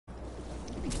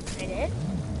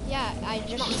Yeah, I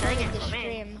just Not started saying the it for me.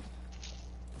 stream.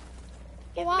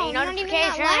 Give Wow, me I'm not even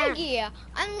that notification. laggy.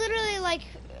 I'm literally like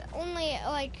only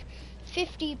like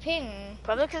 50 ping.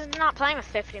 Probably because I'm not playing with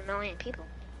 50 million people.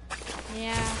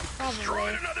 Yeah, Trying probably.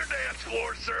 another dance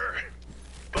floor, sir.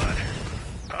 But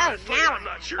honestly, now I'm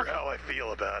not sure how I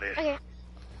feel about it. Okay.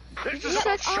 This is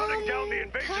about shutting down the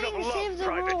invasion of Playing love, Save the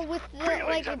Private. World with the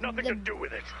Feelings have nothing to do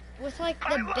with it. with like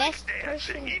I the like best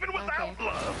dancing, person. even without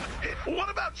love. What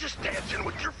about just dancing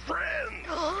with your friends?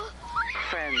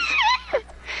 Friends.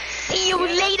 See you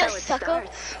Yeah, later, that's how it sucker.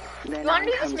 starts. You Then want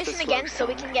to do on this comes the mission slow again so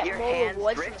we song. can get Your more hands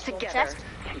rewards from grip the storm together. chest?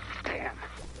 Bam.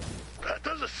 That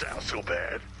doesn't sound so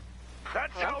bad.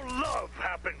 That's how love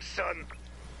happens, son.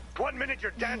 1 minute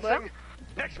you're dancing,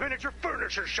 next minute you're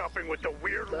furniture shopping with the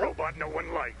weird robot no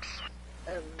one likes.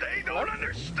 They don't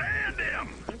understand him.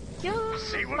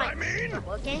 See what I mean?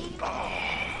 Okay. Oh,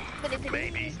 But if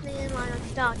maybe. it's then line on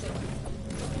stalking.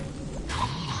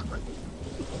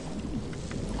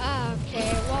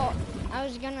 Okay, well, I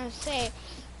was gonna say,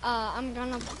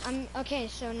 okay,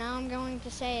 so now I'm going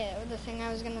to say the thing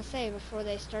I was gonna say before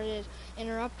they started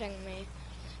interrupting me.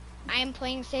 I am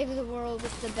playing Save the World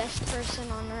with the best person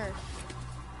on Earth.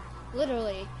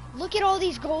 Literally. Look at all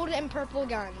these gold and purple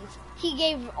guns. He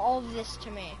gave all of this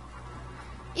to me.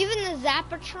 Even the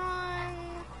Zapatron,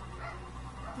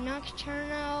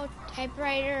 Nocturno,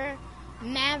 Typewriter,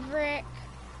 Maverick,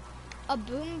 a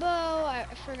Boombo, I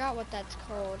forgot what that's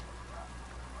called.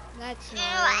 That's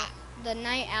not the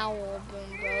Night Owl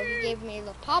Boombo. He gave me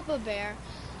the Papa Bear.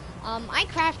 I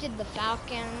crafted the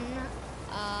Falcon.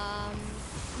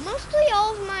 Mostly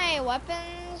all of my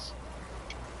weapons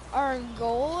are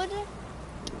gold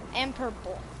and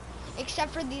purple,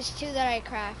 except for these two that I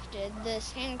crafted.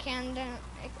 This hand cannon,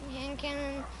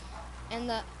 and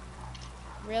the.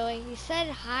 Really? You said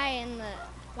hi in the.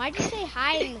 Why'd you say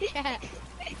hi in the chat?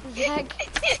 Zach,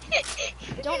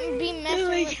 don't be messing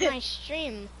with my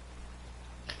stream.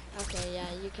 Okay, yeah,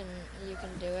 you can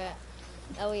do it.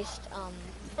 At least,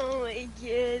 Oh my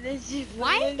god, that's just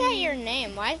why is that your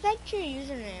name? Why is that your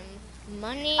username?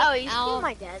 Money. Oh, it used to be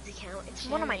my dad's account. It's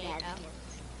one of my dad's Money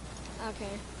accounts.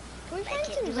 Okay. Can we I find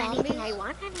can't some do zombies? anything I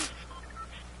want.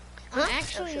 I'm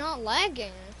actually not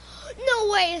lagging. No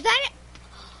way, is that it?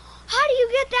 How do you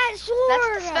get that sword? That's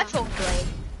the special blade.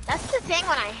 That's the thing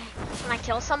when I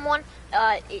kill someone,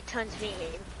 it turns me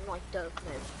into like dark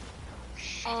mode.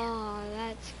 Oh,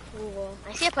 that's cool.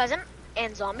 I see a present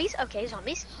and zombies. Okay,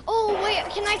 zombies. Oh, wait,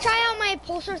 can I try out my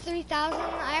Pulsar 3000?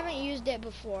 I haven't used it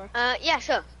before. Yeah,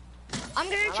 sure. I'm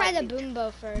gonna try the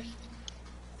Boombo first.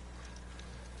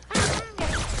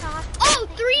 Oh, Oh,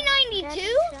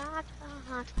 392?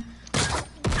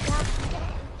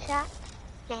 Shot.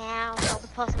 Now, all the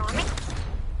person on me.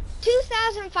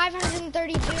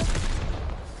 2,532.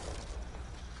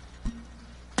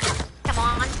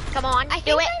 Come on, I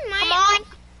do think it. I might. Come on.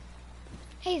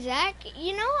 Hey, Zach,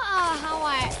 you know how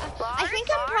I think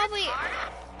I'm probably.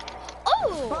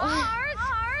 Oh!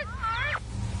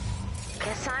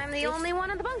 Guess I'm the only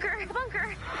one in the bunker.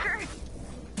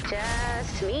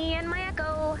 Just me and my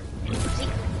echo.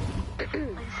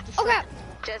 Okay.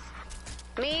 Just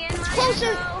me and my Closer.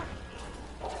 echo.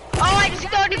 Oh, I just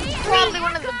started probably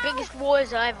one of the biggest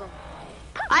wars ever.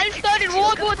 I just started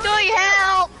World War III,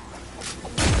 help!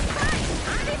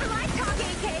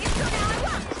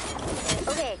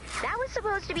 Okay, that was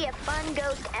supposed to be a fun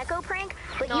ghost echo prank,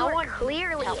 but No you are one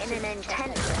clearly helps in an us.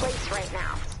 intense place right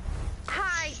now.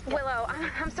 Hi, Willow.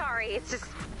 I'm sorry. It's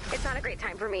not a great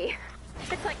time for me.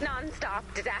 It's like non-stop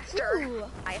disaster. Ooh.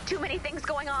 I have too many things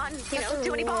going on. That's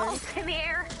Too many a balls in the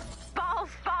air. Balls.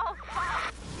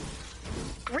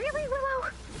 Really, Willow?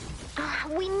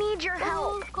 We need your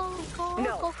help.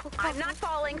 No, I'm not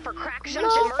falling for Crackshot's No, you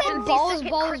said emergency balls, second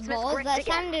balls, Christmas balls. grits That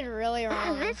again. sounded really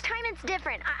wrong. This time it's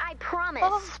different. I promise.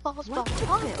 Balls. Don't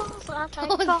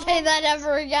say that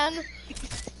ever again.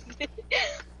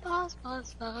 Balls,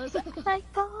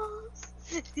 like balls.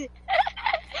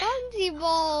 Bouncy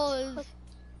balls.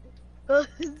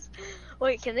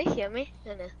 Wait, can they hear me?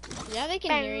 No. Yeah, they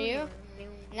can hear you.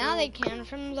 Now they can.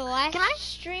 From the last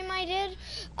stream I did,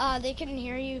 they couldn't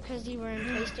hear you because you were in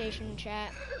PlayStation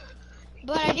chat.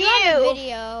 But I do have a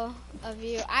video of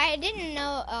you. I didn't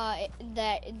know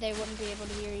that they wouldn't be able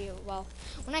to hear you. Well,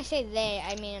 when I say they,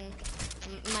 I mean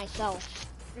myself.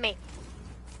 Me.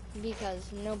 Because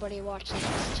nobody watches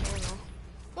this channel.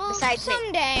 Well, Besides me.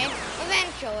 someday,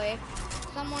 eventually,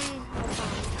 someone will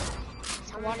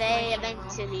come. Someday,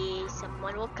 eventually,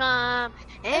 someone will come.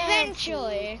 and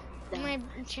Eventually, my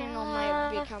channel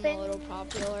might become a little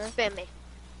popular. Spin me.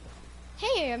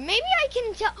 Hey, maybe I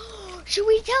can tell. Should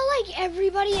we tell like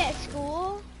everybody at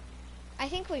school? I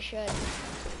think we should.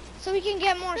 So we can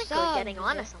get more I think subs. we're getting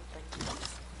onto something.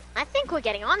 I think we're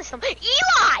getting onto something.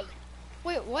 Eli!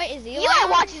 Wait, what is Eli? Eli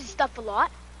watches stuff a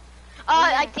lot.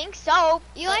 I think so.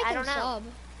 Eli I can don't know. sub.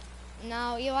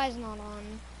 No, Eli's not on.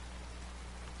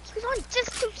 He was on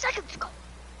just 2 seconds ago.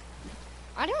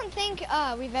 I don't think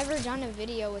we've ever done a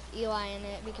video with Eli in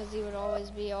it because he would always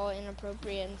be all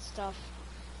inappropriate and stuff.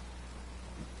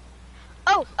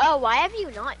 Oh, why have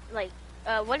you not, like,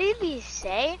 what did he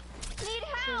say Need to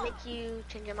help! make you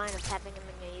change your mind of having him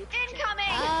in your YouTube channel?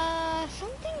 Incoming!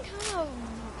 Something kind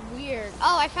of weird.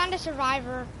 Oh, I found a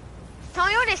survivor. Tell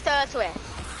me what it starts with.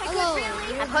 Hello.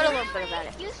 I've heard a little bit about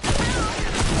it.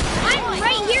 I'm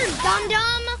right here,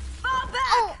 dum-dum. Fall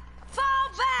back! Oh,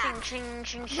 Fall back! Ching, ching,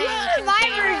 ching, the ching,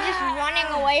 survivor is ching. just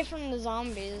running away from the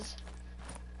zombies.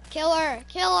 Kill her,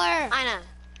 kill her. I know.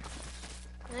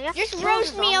 You have to Just kill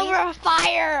roast the me zombies. over a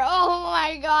fire. Oh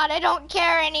my god, I don't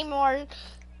care anymore.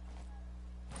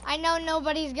 I know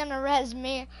nobody's gonna res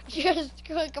me. Just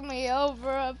cook me over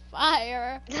a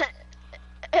fire.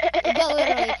 But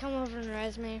literally, come over and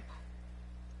res me.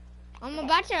 I'm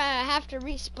about to have to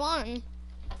respawn.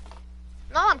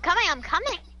 No, I'm coming.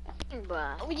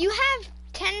 Bruh. You have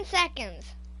 10 seconds.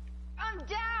 I'm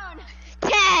down!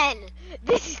 10!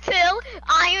 This is till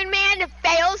Iron Man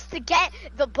fails to get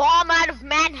the bomb out of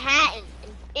Manhattan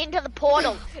and into the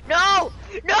portal. No!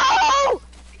 No!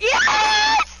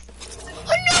 Yes!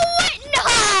 Oh, no, what?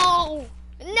 No!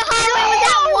 No, it was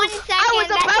at 1 second. I was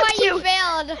That's about why you to.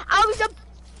 failed. I was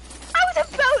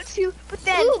about to, but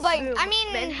then Ooh, but, boom, I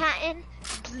mean- Manhattan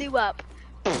blew up.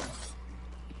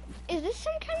 Is this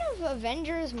some kind of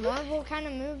Avengers Marvel kind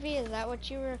of movie? Is that what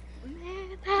you were?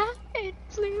 Manhattan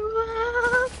blew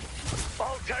up.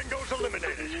 All tangos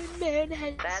eliminated.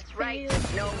 Manhattan. That's right.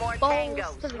 fell No more balls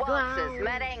tangos, to the waltzes,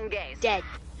 ground. merengues. Dead.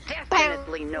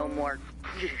 Definitely no more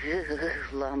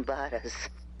lambadas.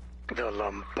 The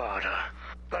Lambada.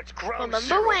 Let's ground Remember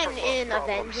zero when for both in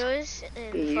problems. Avengers,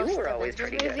 in the You first were always Avengers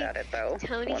pretty movie, good at it, though.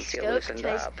 Tony once you Stark loosened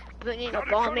tries up. putting Not a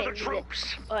in bomb front of in the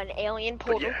troops. an alien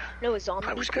portal. yeah, No, a zombie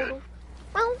I was portal. good.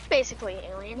 Well, basically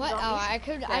alien What? zombies. Oh, I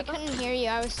Whatever. couldn't hear you.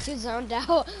 I was too zoned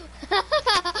out.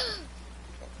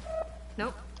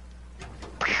 Nope.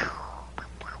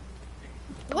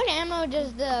 What ammo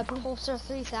does the Pulsar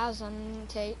 3000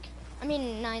 take? I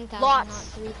mean 9,000, not Lots.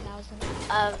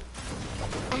 3,000.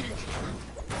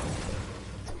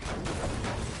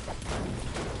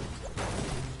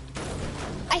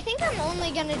 I think I'm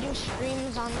only gonna do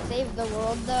streams on Save the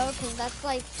World though, because that's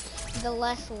like the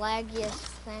less laggiest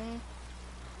thing.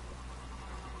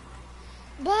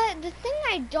 But the thing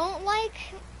I don't like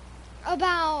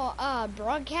about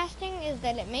broadcasting is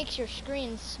that it makes your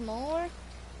screen smaller.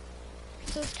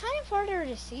 So it's kind of harder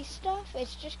to see stuff.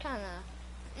 It's just kind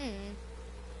of,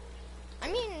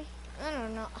 I mean, I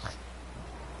don't know.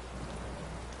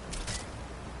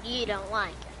 You don't like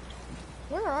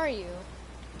it. Where are you?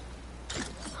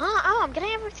 Huh? Oh, I'm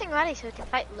getting everything ready so we can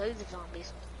fight loads of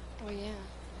zombies. Oh yeah.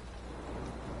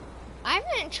 I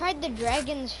haven't tried the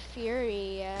Dragon's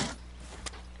Fury yet.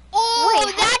 Oh,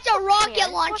 Wait, that's a rocket yeah,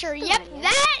 launcher. what's the Yep, video?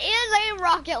 that is a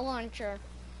rocket launcher.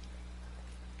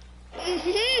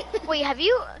 Wait,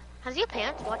 has your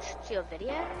parents watched your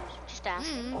videos? Just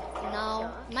asking.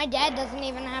 No, my dad doesn't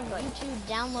even have YouTube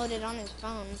downloaded on his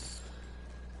phone.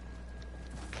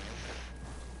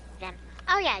 Then,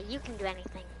 oh yeah, you can do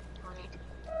anything on it.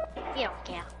 You don't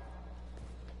care.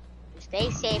 You stay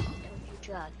safe, don't do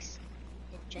drugs,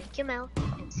 and drink your milk,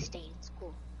 and stay in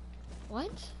school.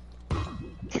 What?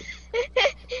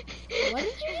 What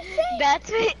did you say? That's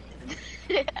it.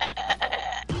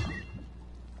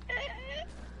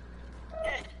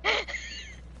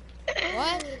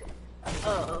 What?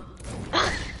 Oh.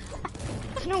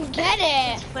 I don't get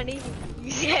it. Funny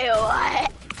you say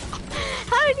what?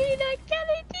 How do you not get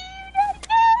it? Do you not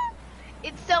know?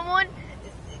 It's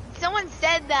someone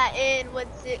said that in,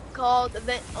 what's it called,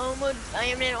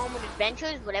 Iron Man Armored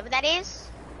Adventures, whatever that is.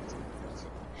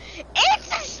 It's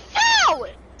a show!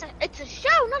 It's a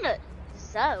show, not a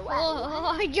show.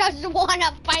 Oh, I just want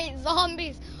to fight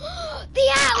zombies. The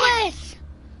Atlas!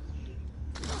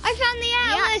 I found the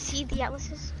Yeah, Atlas! see the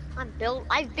atlases?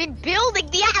 I've been building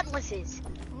the atlases.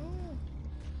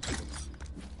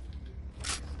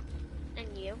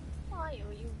 And you? Why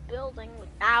are you building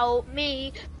without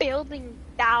me? Building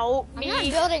without me. I'm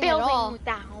not building at all.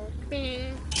 Without me.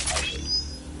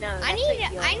 No, I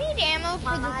need ammo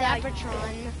for the Why are you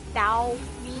Zapatron without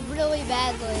me. really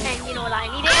badly. And you know what I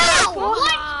need? Ow! ammo for?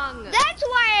 What? That's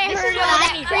why I This heard is all what I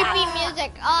that need creepy ammo.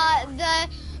 music.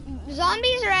 The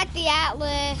zombies are at the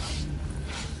Atlas.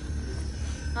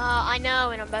 I know,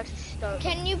 and I'm about to start.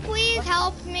 Can you please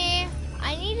help me?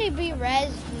 I need to be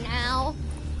rezzed now.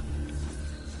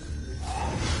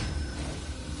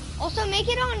 Also, make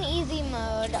it on easy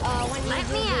mode when you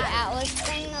do the Atlas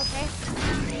thing, okay?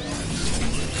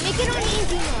 Make it on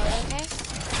easy mode, okay?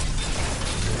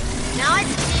 Now I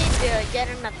just need to get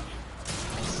another.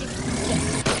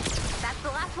 That's the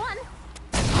last one.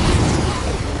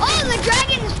 Oh, the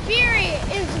Dragon's Fury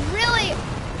is really...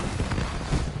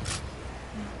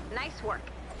 Nice work.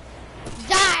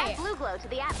 Die! Add blue glow to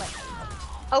the Atlas.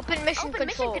 Open mission Open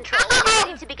control. mission control.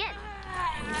 Ready to begin.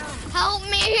 Help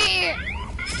me!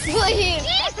 Please!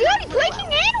 Jeez, dude,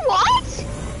 breaking in? What?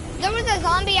 There was a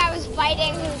zombie I was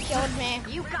fighting who killed me.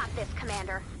 You got this,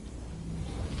 Commander.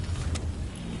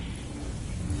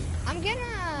 I'm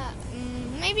gonna...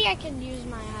 maybe I could use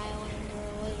my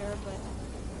Highlander later, but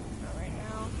not right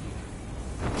now.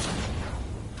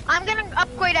 I'm gonna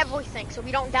upgrade everything so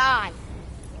we don't die.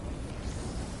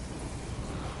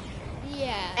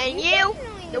 Yeah. And you,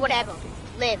 definitely need whatever,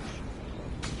 live.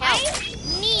 I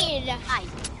need...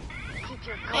 Keep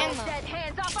your cold Ammo. dead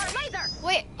hands off our laser.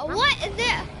 Wait, what is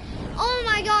it? Oh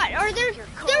my god, are there... Your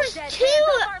cold There's dead two...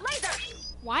 hands off our laser.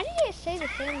 Why did it say the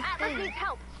same Atlas thing? needs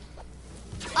help.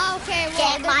 Okay,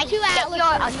 well, there's two Atlas your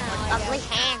now, I ugly guess.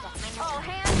 hands off my All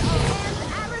hands,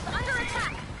 Atlas under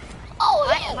attack. Oh,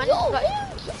 What? yeah, What? yo, What?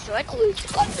 Atlas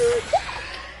under attack.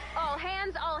 All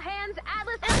hands,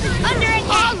 Atlas Under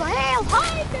attack. Oh, hell,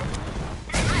 hide.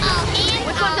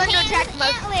 Which one's under attack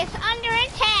most? Atlas under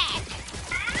attack.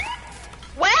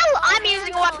 Well, I'm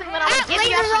using a weapon that I'll give you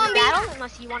laser after the zombie. battle,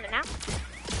 unless you want it now.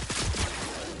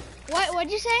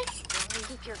 What'd you say?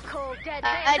 Keep your cold dead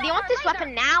hands Do you off want our this laser.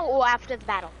 weapon now or after the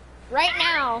battle? Right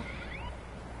now.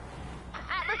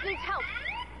 Atlas needs help.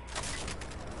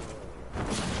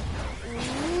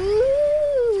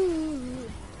 Ooh.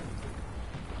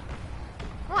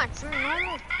 Come on, some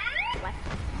normal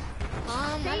weapon.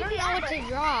 I don't know what to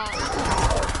draw.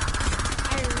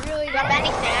 I really Drop don't.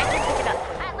 anything, I can pick it up.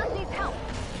 Atlas needs help.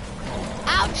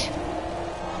 Ouch.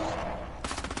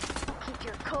 Keep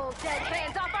your cold dead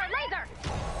hands off our laser.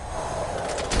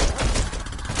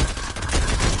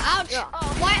 Ouch. Yeah.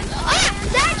 What? Ah,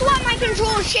 that's why my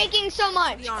control is shaking so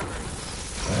much.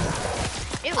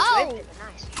 Ew, Oh. good,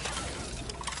 nice.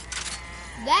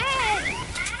 That.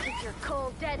 Keep your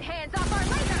cold dead hands off our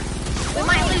laser. We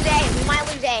might lose A, we might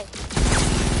lose A.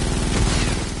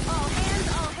 All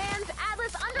hands,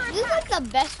 Atlas under This is attack. like the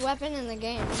best weapon in the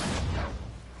game.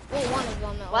 Well, one of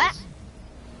them at What? least.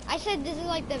 I said this is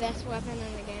like the best weapon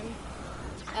in the game.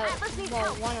 Atlas needs Well,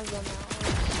 help. one of them at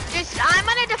least. I'm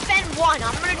gonna defend one.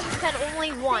 I'm gonna defend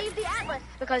only one. Save the Atlas.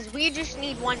 Because we just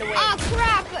need one to win. Oh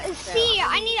crap! See,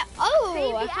 I need. Oh,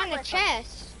 Save I the found a Atlas.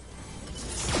 chest.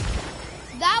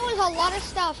 That was a lot of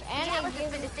stuff, The and Atlas it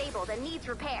has gives been disabled and needs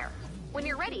repair. When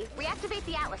you're ready, reactivate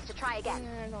the Atlas to try again.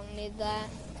 I don't need that.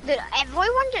 Did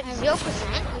everyone get 0%?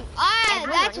 Ah,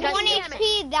 Everyone that's does 1 damage.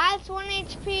 HP. That's 1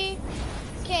 HP.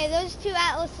 Okay, those two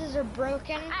Atlases are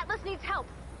broken. Atlas needs help.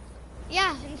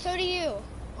 Yeah, and so do you.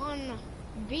 On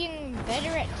being better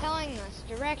at telling us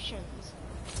directions.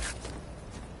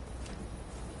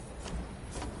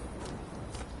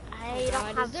 I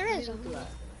God, don't have is there a blue zombie? glow.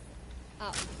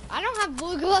 Oh, I don't have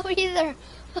blue glow either.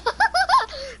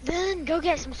 Then go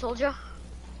get some, soldier.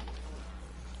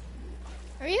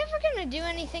 Are you ever gonna do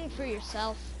anything for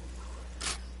yourself?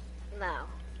 No.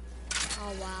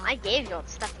 Oh wow. I gave you all the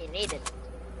stuff you needed.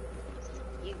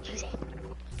 You use it.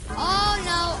 Oh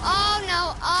no! Oh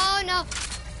no! Oh no!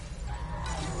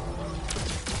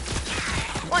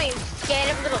 What, you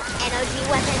scared of little energy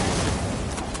weapons?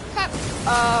 Crap.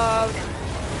 No.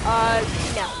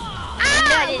 No.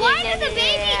 Ah! No, Why no, do no, the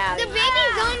baby no, baby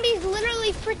zombies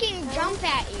literally freaking jump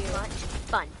at you? Much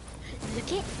fun.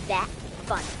 Look at that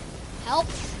fun. Help!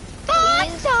 Fun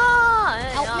Please. time!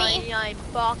 Help me.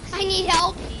 Box. I need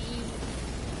help.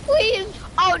 Please,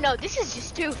 Oh no, this is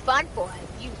just too fun for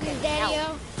you. Get help.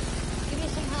 Daddy-o. Give me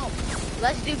some help.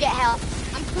 Let's do get help.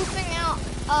 I'm pooping out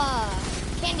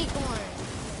candy corn.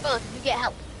 Let's do get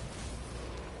help.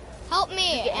 Help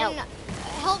me. Get help. And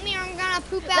help me or I'm gonna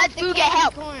poop out Let's the do candy get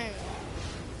help. corn.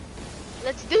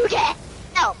 Let's do get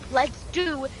help. Let's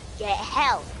do get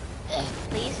help.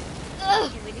 Please.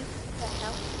 Ugh. Can we do get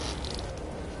help?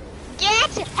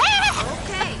 Get help!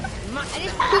 Okay. I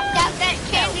just pooped out that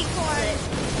candy corn.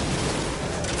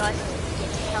 Let's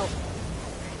get help.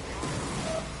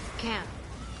 Cam.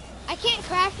 I can't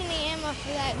craft any ammo for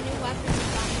that new weapon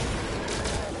you got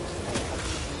me.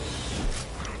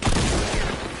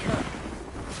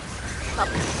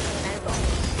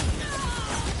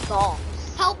 Balls.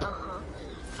 Help!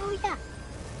 Oh yeah.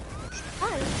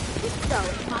 I just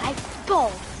throw my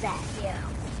balls at you.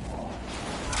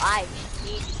 I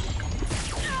need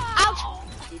to Ouch!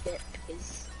 do that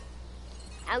because.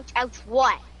 Ouch! Ouch!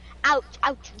 What? ouch,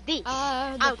 ouch, this. The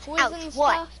ouch, poison ouch, stuff.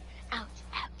 what? Ouch,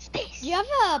 ouch, this. Do you have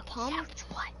a pump? Ouch,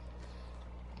 what?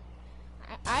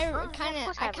 I of kind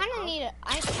course I of have a pump. need a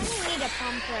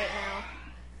pump right now.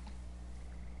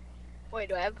 Wait,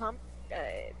 do I have a pump?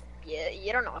 Yeah,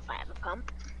 you don't know if I have a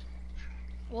pump.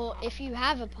 Well, if you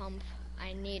have a pump,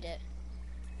 I need it.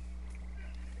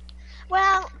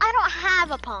 Well, I don't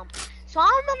have a pump, so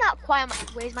I'm gonna acquire my.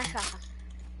 Where's my shotgun?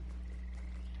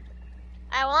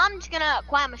 Alright, well, I'm just gonna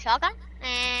acquire my shotgun,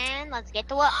 and let's get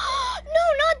to work. No,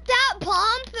 not that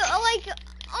pump. Like,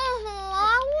 I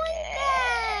want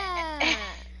that.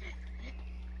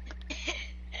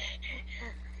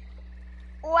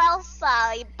 Well,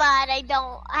 sorry, but I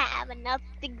don't have enough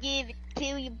to give it to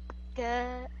you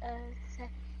because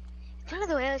it's one of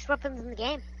the rarest weapons in the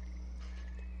game.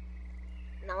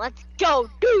 Now let's go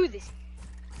do this,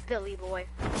 Billy boy.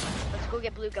 Let's go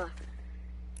get Blue Go.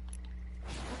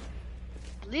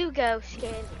 Blue Go,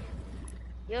 stand here.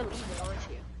 You're leaving, aren't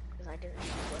you? Because I didn't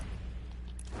leave.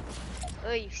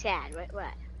 Oh, you sad, right?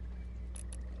 What?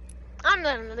 I'm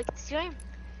gonna look at the stream.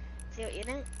 See what you're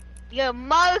doing. You're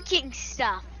marking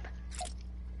stuff.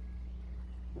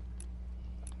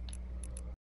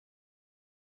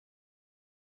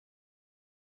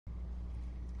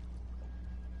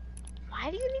 Why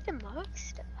do you need to mark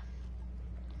stuff?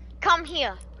 Come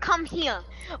here. Come here.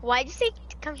 Why'd you say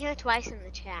come here twice in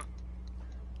the chat?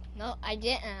 No, I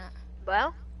didn't.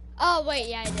 Well, Oh wait,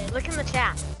 yeah, I did. look in the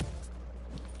chat.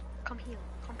 Come here.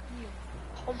 Come here.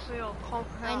 Come here. Come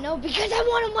here. I know because I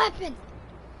want a weapon.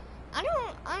 I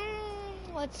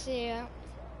don't. Let's see.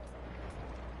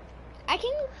 I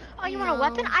can. Oh, you want a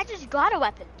weapon? I just got a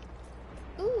weapon.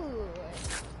 Ooh.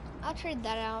 I'll trade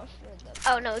that out for the.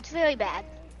 Oh no, it's really bad.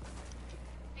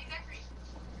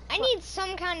 I need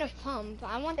some kind of pump.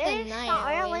 I want the It's knight not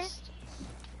at really. least.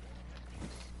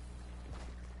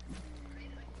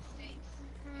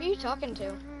 Who are you talking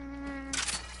to?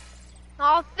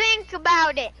 I'll think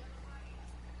about it.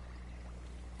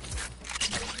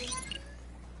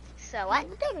 So what?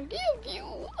 I'm gonna give you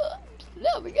up.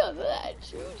 Now we gotta let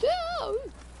you down.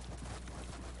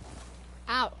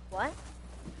 Ow. What?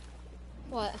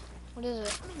 What? What is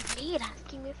it? What do you mean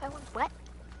asking me if I want what?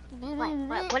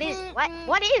 What is it?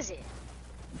 What is it?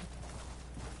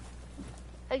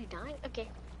 Are you dying? Okay.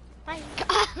 Bye.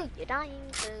 You're dying,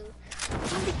 so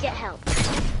I need to get help.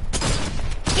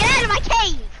 Get out of my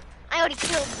cave! I already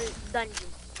killed the dungeon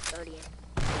guardian.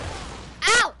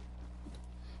 Ow!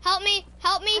 Help me!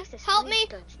 Help me! What's this Help weird me!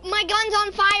 dungeon? My gun's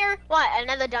on fire! What?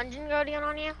 Another dungeon guardian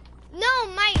on you? No,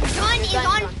 my gun Your is gun's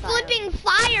on on fire. flipping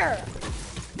fire!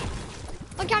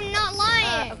 Look, I'm not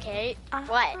lying! Okay.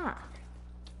 What?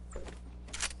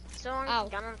 Someone's Ow.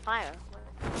 gun on fire.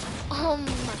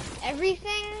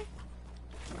 Everything?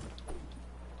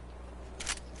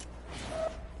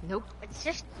 Nope. It's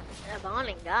just a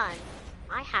bonding gun.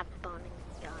 I have bonding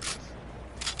guns.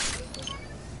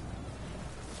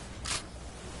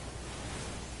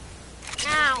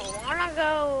 Now, wanna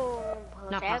go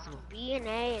Not protect possible. B and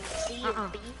A and C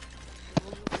and B?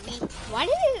 B. Why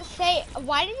did it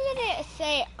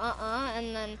say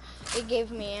and then it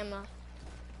gave me ammo?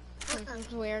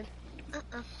 It's weird.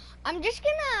 I'm just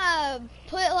gonna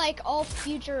put like all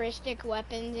futuristic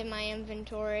weapons in my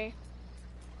inventory.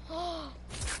 I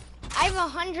have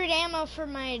 100 ammo for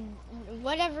my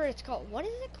whatever it's called. What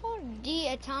is it called?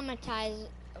 De-atomizer.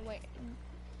 Wait.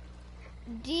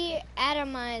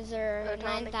 De-atomizer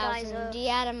 9000. Atomizer.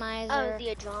 De-atomizer. Oh,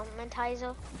 the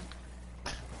adramatizer.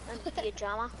 The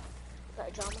drama.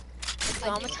 The drama.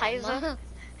 Dramatizer.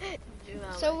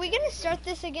 So we gonna start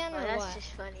this again Oh, or that's what?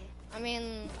 just funny. I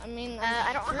mean, I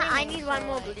don't. I streaming, need one so,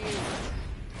 more like- blue.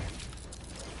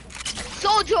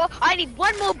 Soldier, I need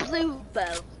one more blue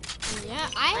bow. Yeah,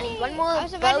 I need one more I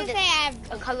was about bow to say that's I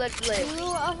have a colored blue. 2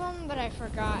 of them, but I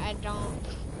forgot I don't.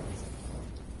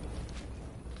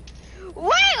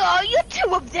 Where are you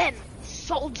 2 of them,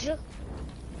 soldier?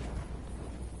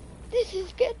 This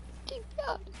is getting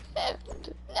out of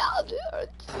hand. Now it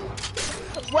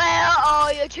hurts. Where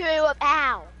are you 2 of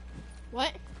ow?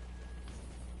 What?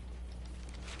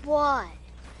 What?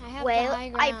 I have the Well, high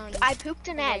ground. I pooped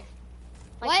an egg.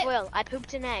 Like What? Will, I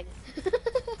pooped an egg.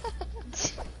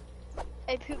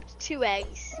 I pooped 2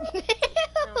 eggs.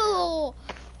 Ew.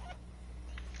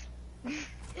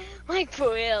 Like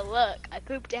for real, look, I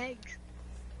pooped eggs.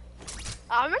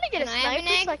 I'm gonna get Can a I have an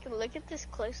sniper egg? so I can look at this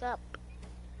close up.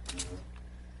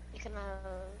 You can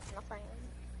nothing.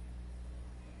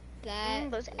 That.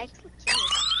 Those eggs look cute.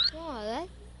 Oh,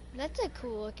 that's a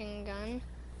cool looking gun.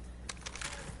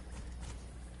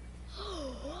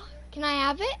 Can I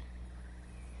have it?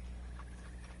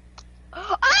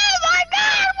 Oh my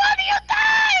god, what do you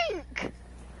think?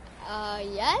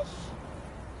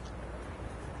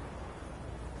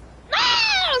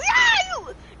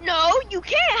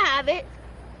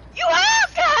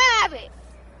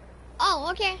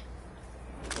 okay.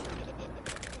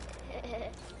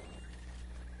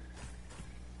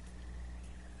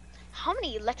 How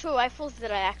many electro rifles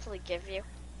did I actually give you?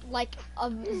 Like a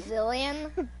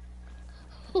zillion.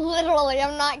 Literally,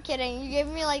 I'm not kidding. You gave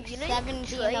me like You know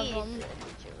 17 you of trade. them.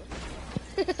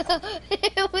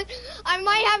 I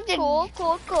might have to. Cool.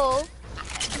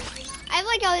 I have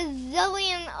like a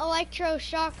zillion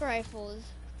electroshock rifles.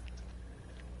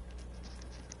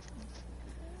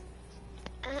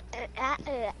 Ooh,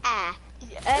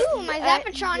 my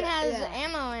Zapatron has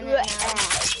ammo in it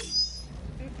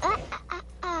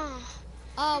now.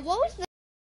 What was the?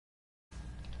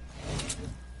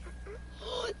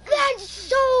 That's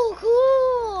so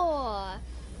cool!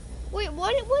 Wait,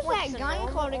 what was What's that the gun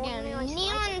normal called again? ordinary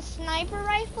Neon sniper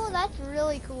rifle? That's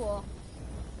really cool.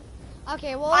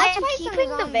 Okay, well, I let's am fight some keeping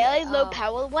the zombies. very low Oh.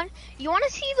 power one. You want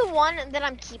to see the one that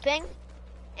I'm keeping?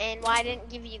 And why I didn't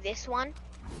give you this one?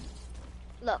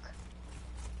 Look,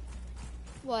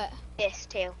 What? this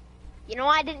too. You know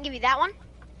why I didn't give you that one?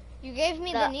 You gave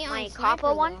me the neon my sniper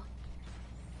copper one? though.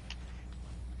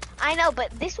 I know, but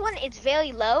this one is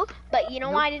very low. But you know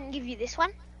why I didn't give you this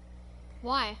one?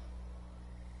 Why?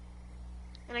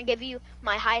 And I gave you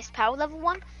my highest power level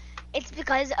one? It's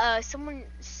because someone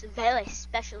very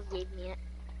special gave me it.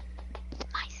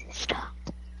 My sister.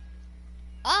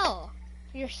 Oh,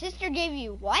 your sister gave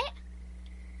you what?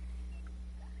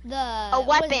 A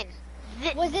weapon.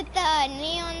 Was it the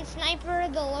neon sniper,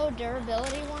 the low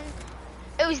durability one?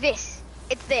 It was this.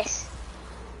 It's this.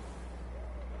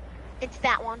 It's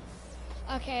that one.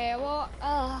 Okay, well,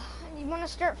 you want to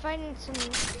start fighting some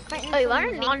Oh, you some want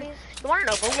an zombies? you want an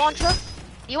Nova launcher?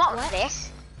 Do you want What?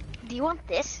 this? Do you want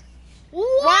this?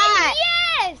 What?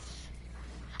 Yes!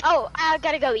 Oh, I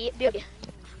gotta go eat.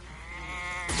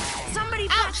 Somebody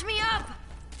patch me up!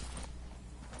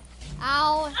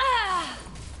 Ow. Ah!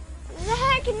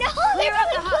 Zach, no, they're Clear up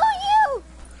gonna the kill you!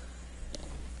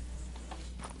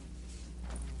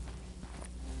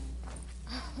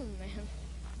 Oh, man.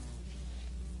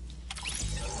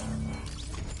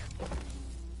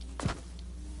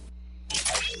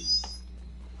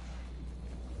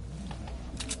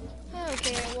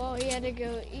 Okay, well, he had to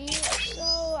go eat,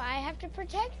 so I have to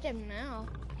protect him now.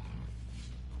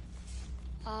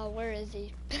 Where is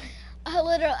he? I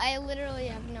literally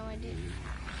have no idea.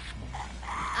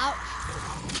 Ouch.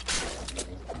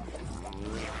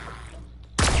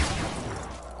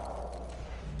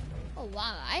 Oh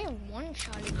wow, I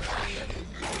one-shotted this dude.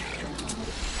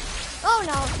 Oh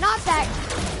no, not that.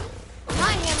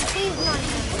 Not him, please not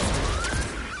him.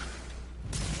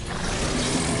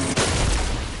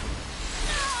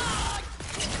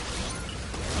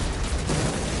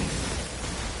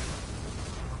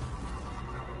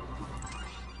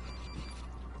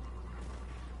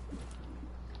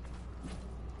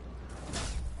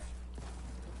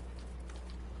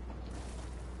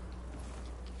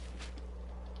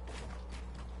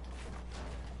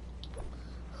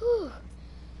 Whew.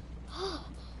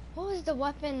 What was the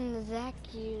weapon Zach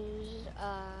used,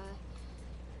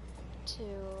 to,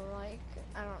 like,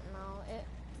 I don't know, it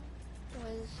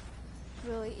was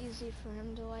really easy for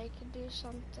him to, like, do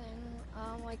something,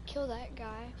 like, kill that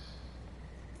guy,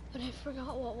 but I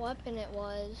forgot what weapon it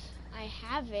was. I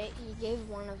have it, he gave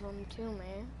one of them to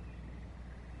me.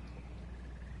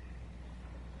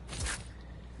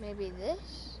 Maybe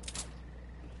this?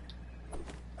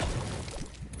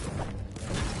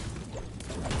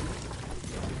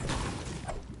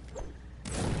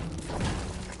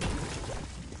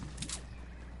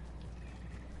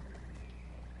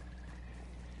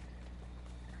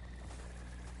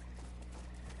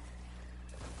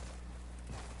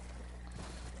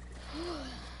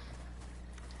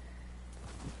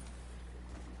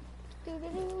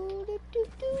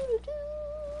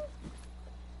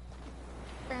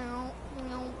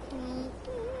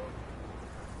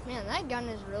 Man, that gun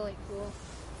is really cool.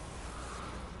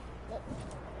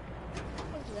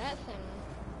 What's that thing?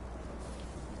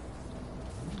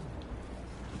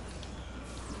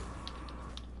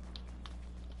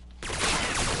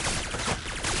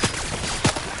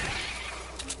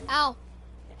 Ow.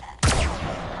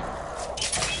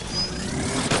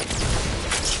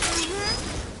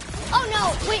 Oh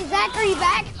no, wait, Zach, are you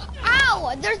back?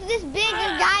 Ow! There's this big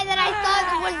guy that I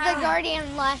thought was the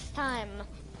Guardian last time.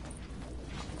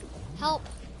 Help.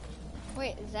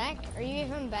 Wait, Zach, are you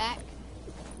even back?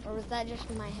 Or was that just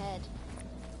in my head?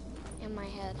 In my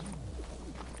head.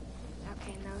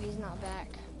 Okay, no, he's not back.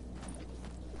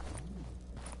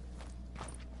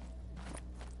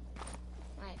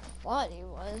 I thought he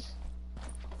was.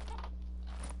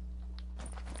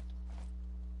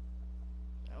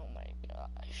 Oh my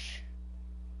gosh.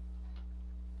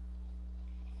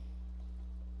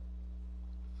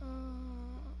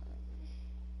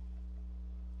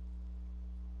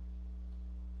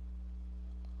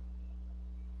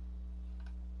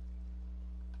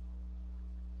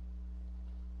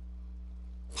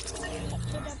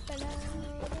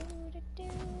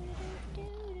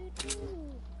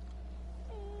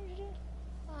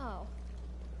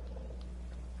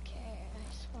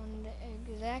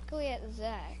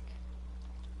 Zach.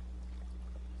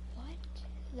 What?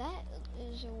 That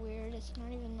is weird. It's not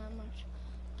even that much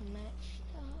matched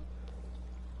up.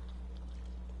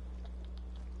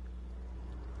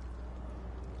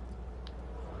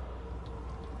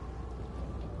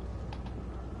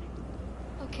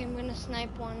 Okay, I'm gonna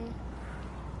snipe one.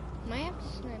 Might have to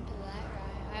snipe that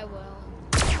guy. I will.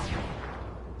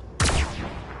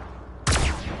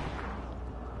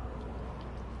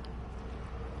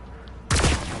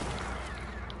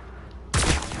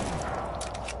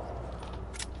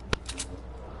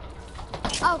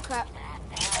 Oh crap.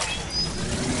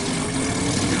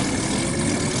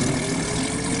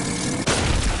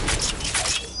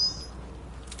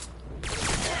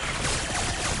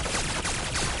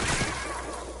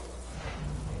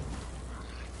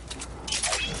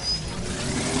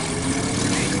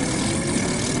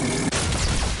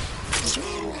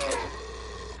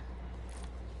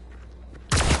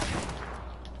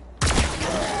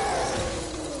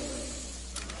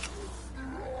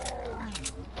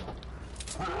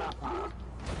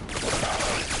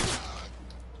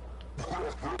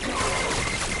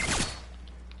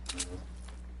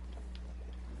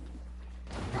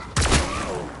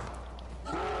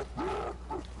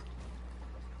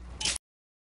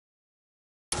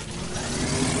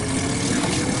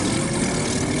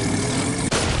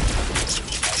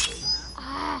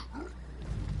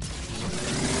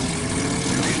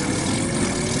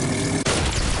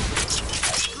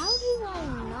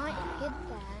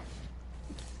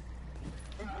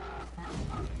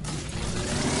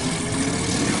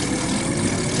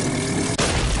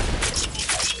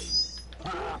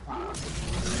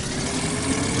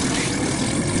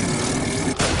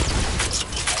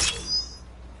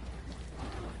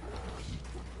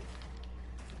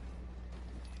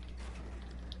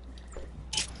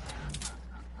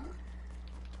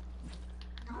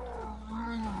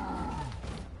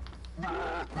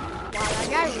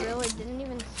 I really didn't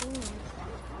even see me.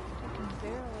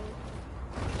 Barely.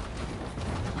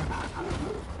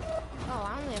 Oh,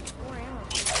 I only have 4 ammo.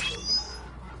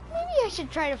 Maybe I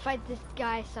should try to fight this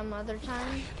guy some other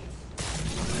time.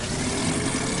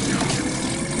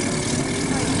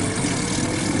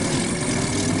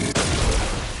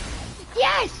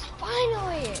 Yes!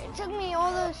 Finally! It took me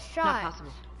all those shots. Not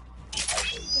possible.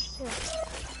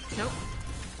 Nope.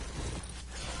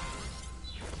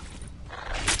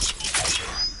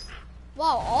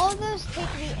 Wow, all of those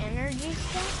take the energy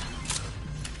stuff?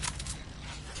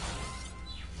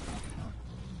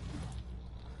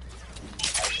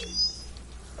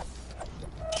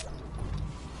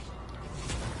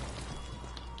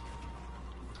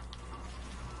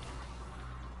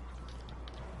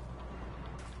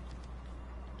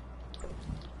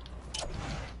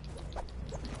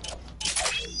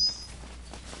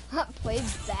 Play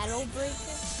Battle Breaker?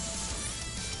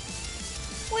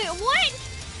 Wait, what?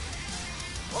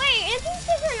 Wait, isn't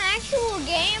this an actual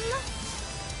game?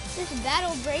 This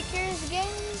Battle Breakers game?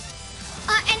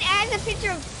 And it has a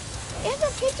picture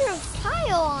of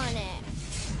Kyle on it.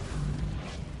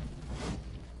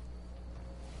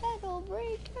 Battle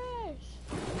Breakers.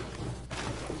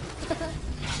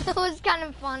 That was kind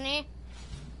of funny.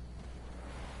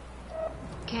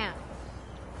 Can't.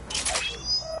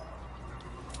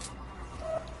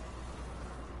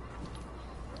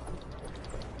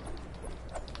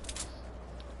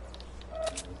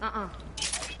 Uh-uh.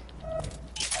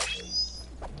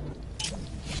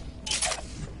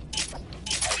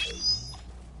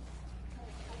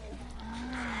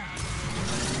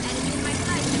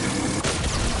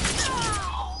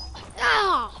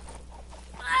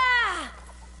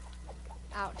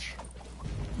 Ouch.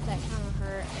 That kind of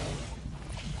hurt.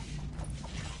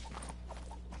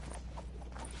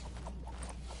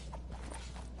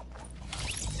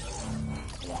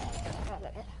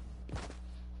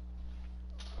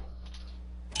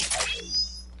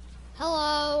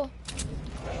 Hello.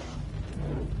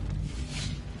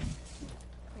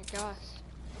 My gosh.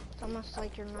 It's almost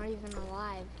like you're not even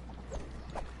alive.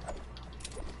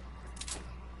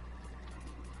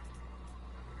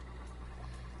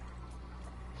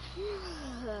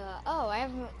 Oh, I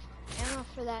have ammo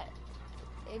for that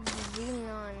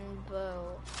Xenon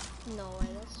bow. No way,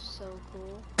 that's so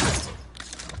cool.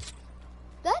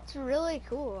 That's really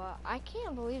cool. I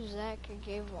can't believe Zach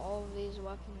gave all of these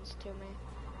weapons to me.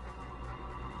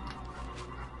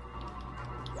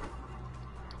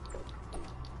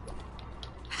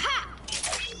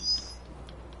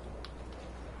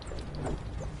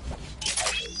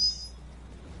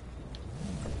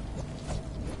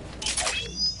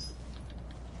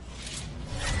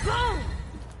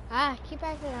 Keep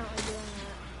accidentally doing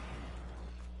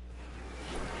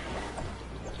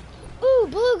that.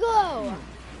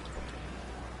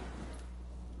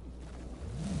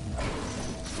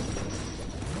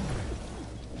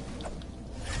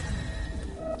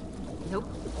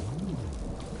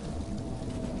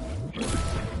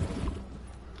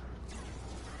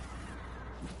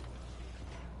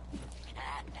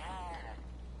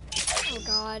 Oh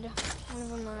god, one of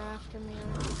them are after me.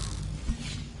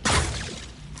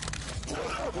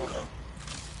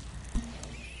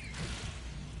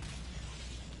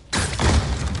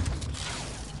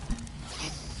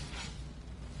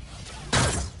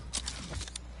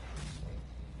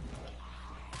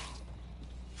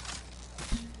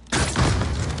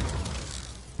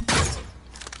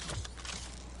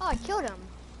 Oh, I killed him.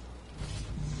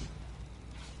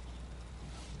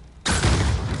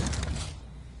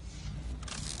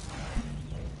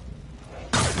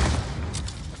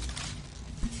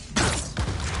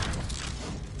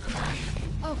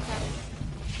 Okay.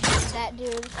 That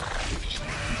dude.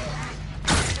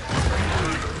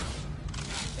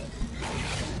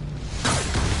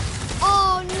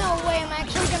 Oh, no way, I'm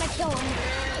actually gonna kill him.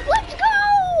 Let's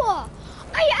go!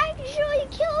 I actually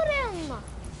killed him!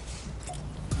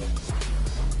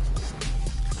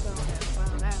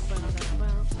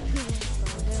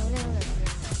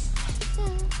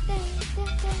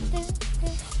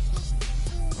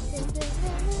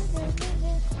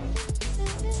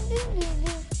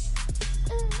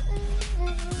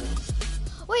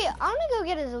 Wait, I'm gonna go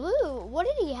get his loot. What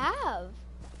did he have?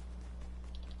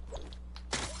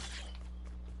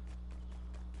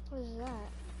 What is that?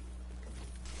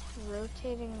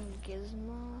 Rotating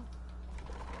gizmo?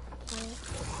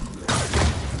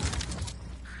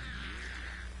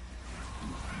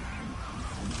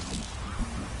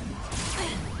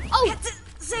 Oh! Get to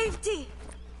safety!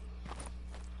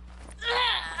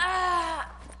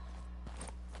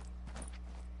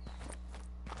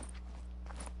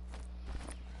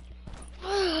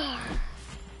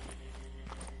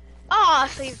 Oh,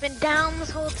 so you've been down this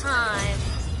whole time.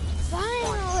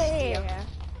 Finally!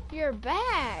 You're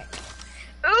back.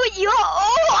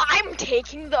 Oh, I'm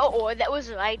taking the ore that was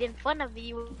right in front of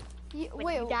you when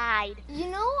Wait, you died. you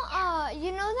know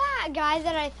that guy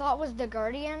that I thought was the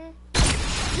Guardian?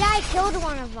 Yeah, I killed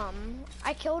one of them.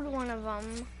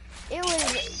 It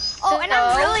was. Oh, and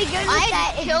I'm really good with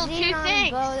that killed two Xenon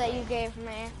things. bow that you gave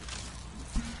me.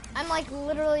 I'm like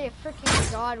literally a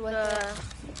freaking god with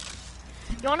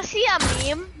it. You wanna see a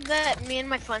meme that me and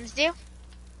my friends do?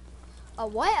 A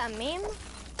what? A meme?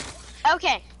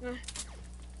 Okay.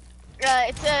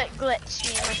 It's a glitch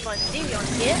me and my friends do. You wanna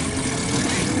see it?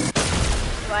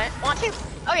 What? Want to?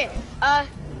 Okay.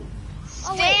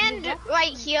 Stand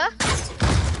right here.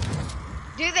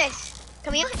 Do this.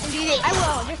 Come here and do this. I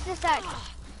will. Just a sec.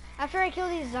 After I kill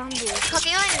these zombies. Come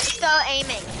here and start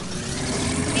aiming.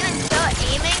 Come here and start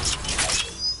aiming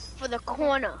for the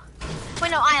corner. Wait,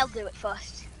 no, I'll do it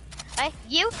first. Okay,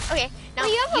 you? Okay, now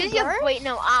Wait, you have a use your. bird? Wait,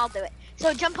 no, I'll do it.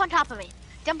 So jump on top of me.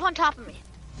 Jump on top of me.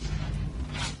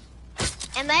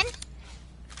 And then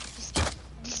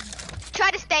just try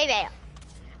to stay there.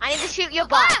 I need to shoot your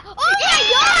butt. Ah! Oh my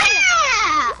god!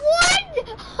 What?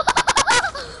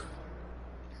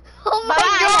 Oh my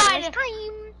god!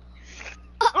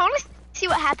 I want to see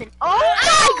what happened. Oh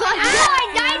my god!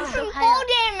 I died from fall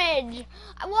damage.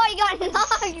 Well, I got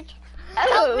knocked.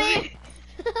 Help me.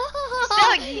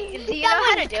 So, do you know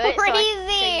how to do it? So Crazy. you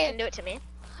can do it to me.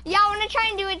 Yeah, I want to try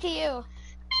and do it to you.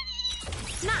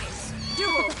 Nice! Do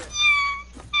over.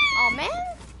 Oh man,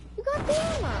 you got the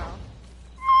ammo.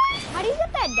 How do you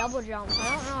get that double jump? I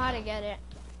don't know how to get it.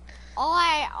 All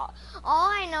I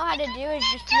know how to do is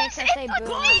just make her say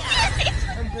boo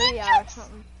or booyah or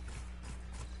something.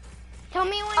 Tell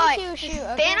me when to shoot.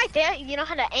 Okay? Stand right there. You know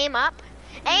how to aim up?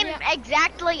 Aim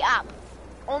exactly up.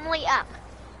 Only up.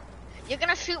 You're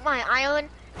gonna shoot my iron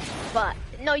butt.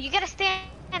 No, you gotta stand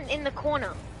in the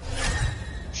corner.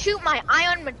 Shoot my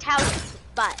iron metallic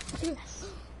butt.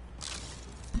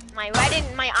 My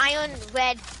iron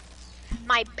red,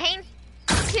 my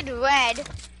painted red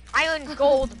iron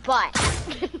gold butt.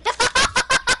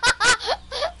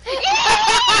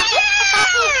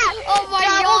 Oh my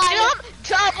god!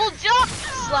 Double jump!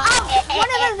 Slice. One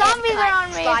of the zombies are on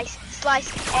me. Slice.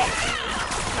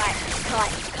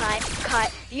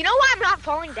 Cut. You know why I'm not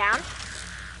falling down?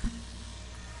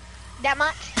 That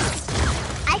much?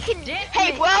 I can.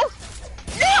 Hey, bro!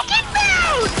 Knock it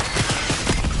down!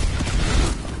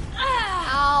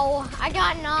 Ow! I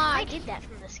got knocked. I did that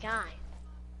from the sky.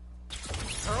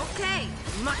 Okay,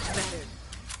 much better.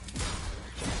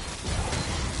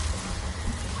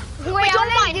 Wait, I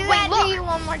want to do that look. to you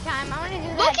one more time. I want to do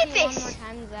that Look to at you this. one more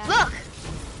time, Zach. Look!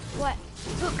 What?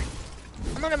 Look!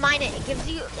 I'm gonna mine it. It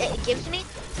gives me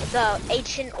the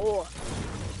ancient ore.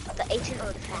 The ancient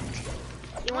artifact.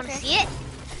 You wanna see it?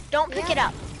 Don't pick it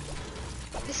up.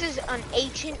 This is an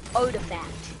ancient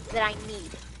artifact that I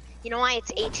need. You know why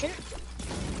it's ancient?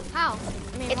 How?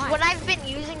 I mean, It's why? what I've been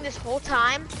using this whole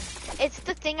time. It's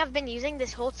the thing I've been using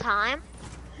this whole time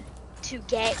to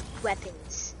get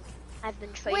weapons. I've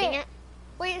been trading it.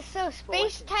 Wait, so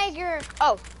Space Tiger.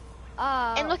 Oh,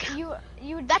 And look, you.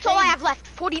 That's all I have left.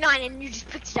 49, and you just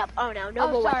picked it up. Oh no, no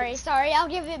more weapons. Sorry. I'll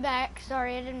give it back.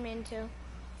 Sorry, I didn't mean to.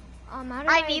 How do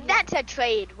I need that to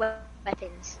trade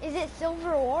weapons. Is it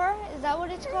silver ore? Is that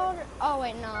what it's called? Oh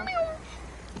wait, no.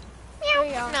 There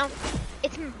you go. No,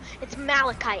 it's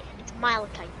malachite. It's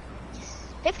malachite. Yes.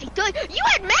 53. You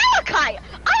had malachite.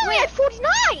 I only had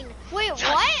 49. Wait,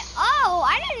 what? Oh,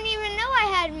 I didn't even know I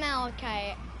had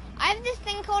malachite. I have this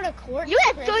thing called a quartz. You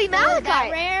had 3 malachite. Is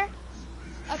that rare?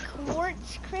 A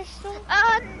quartz crystal?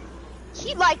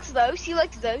 He likes those.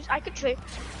 I could trade.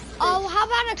 Oh, how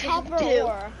about a copper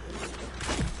ore?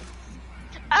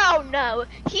 Oh no,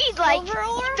 he's like Silver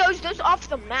ore? he throws those off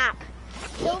the map.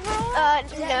 Silver ore?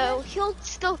 No, he'll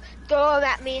still throw them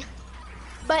at me.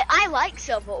 But I like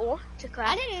silver ore to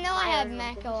craft. I didn't know I had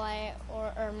macrolite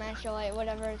or macrolite,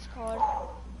 whatever it's called.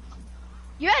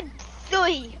 You had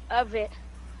 3 of it.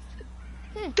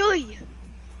 3.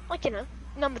 Like, you know,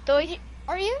 number 3.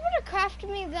 Are you able to craft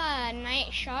me the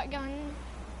night shotgun?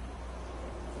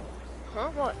 Huh?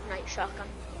 What night shotgun?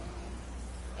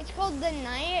 It's called the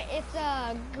night. It's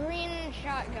a green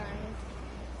shotgun.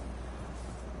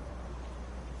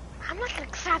 I'm not gonna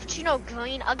craft you no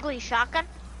green ugly shotgun.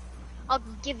 I'll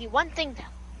give you one thing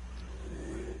though.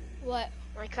 What?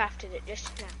 I crafted it just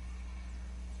now.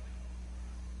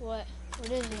 What?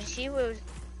 What is it? See what it was?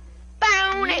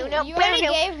 You already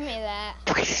gave me that.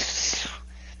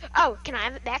 Oh, can I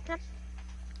have it back then?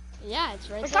 Yeah, it's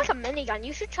right It's there. like a minigun.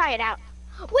 You should try it out.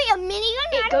 Wait, a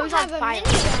minigun? It I don't goes on have a fire.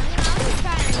 minigun. I'm gonna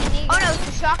try a minigun. Oh no, it's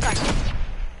a shotgun.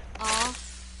 Aw.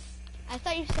 I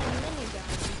thought you said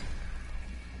minigun.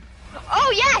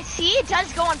 Oh yeah, see, it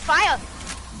does go on fire.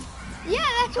 Yeah,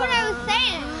 that's what I was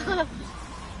saying.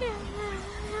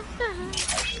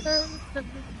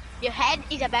 Your head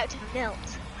is about to melt.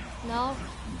 No,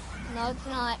 it's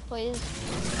not. Please.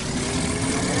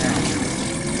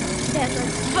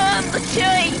 Boom, the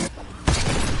tree.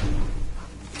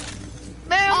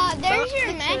 Boom. There's your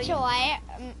the tree. macrolite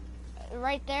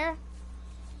right there.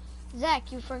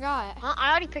 Zach, you forgot. Huh?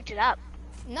 I already picked it up.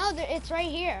 No, it's right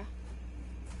here.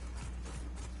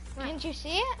 Can't you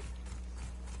see it?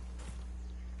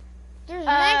 There's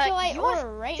macrolite ore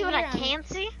right see here. what I can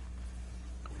see?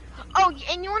 Oh,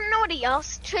 and you want to know what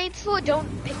else trades for? Don't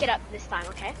pick it up this time,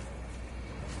 okay?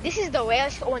 This is the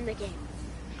rarest ore in the game.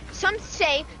 Some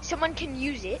say someone can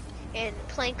use it in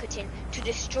Plankerton to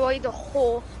destroy the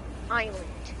whole island.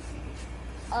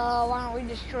 Why don't we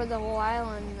destroy the whole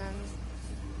island then?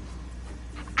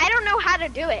 I don't know how to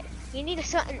do it. You need a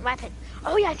certain weapon.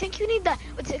 Oh yeah, I think you need the,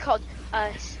 what's it called?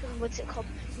 What was it called?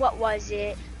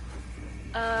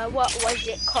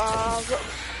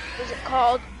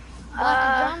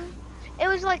 Drum? It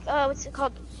was like, what's it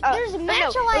called? There's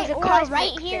macrolite ore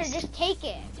right here. Fist. Just take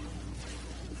it.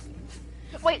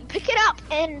 Wait, pick it up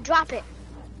and drop it.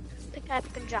 Pick it up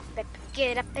and drop it. Pick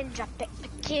it up and drop it.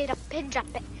 Pick it up and drop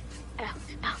it.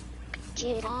 Pick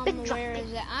it up and drop Where it.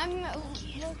 is it? I'm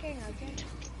looking. Okay.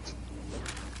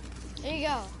 There you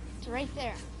go. It's right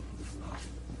there.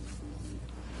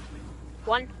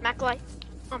 One macrolite.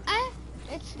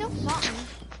 It's still something.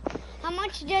 How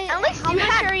much are you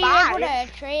able to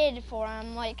trade for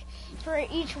them? Like for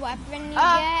each weapon you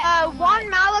get? One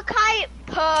malachite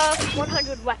per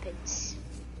 100 weapons.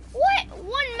 What?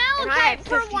 One malachite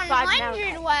per 100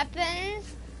 malachite.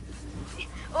 weapons?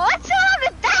 What's wrong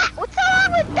with that?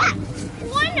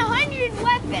 100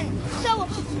 weapons. So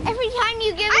every time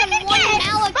you give him can one get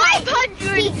malachite,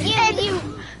 500 he gives you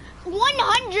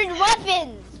 100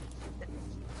 weapons.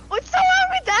 What's so wrong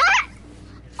with that?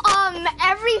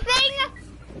 Everything?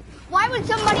 Why would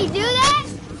somebody do that?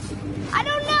 I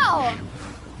don't know.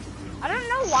 I don't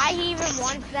know why he even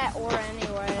wants that ore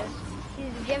anyways.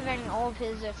 He's giving all of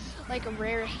his,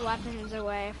 rarest weapons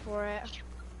away for it.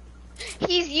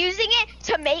 He's using it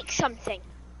to make something.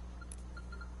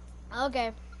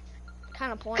 Okay.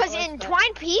 Kind of pointless. Because in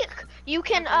Twine Peak, you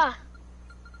can,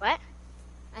 what?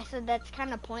 I said that's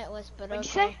kind of pointless, but What'd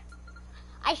okay. you say?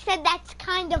 I said that's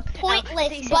kind of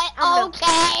pointless, he said, but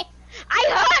okay. I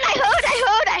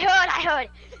heard.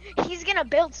 He's gonna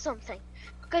build something.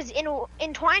 Because in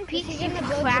Twine Peak, Is he you gonna can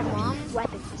build craft your mom?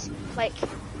 weapons.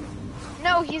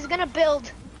 No, he's gonna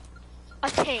build a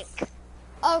tank.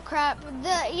 Oh crap!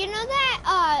 You know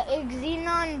that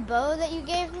Xenon bow that you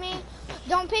gave me?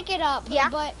 Don't pick it up. Yeah.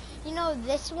 But you know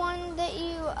this one that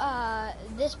you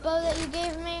this bow that you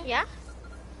gave me? Yeah.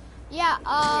 Yeah.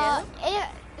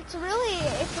 It's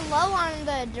low on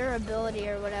the durability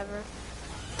or whatever.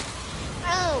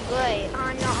 Oh, good.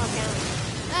 I'm not okay.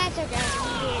 That's okay.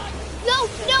 No,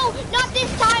 not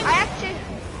this time. I have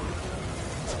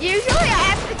Usually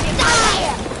I have to give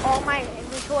all my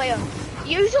inventory.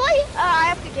 Usually I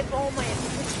have to give all my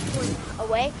inventory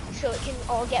away so it can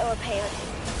all get repaired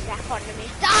back onto me.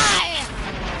 Die!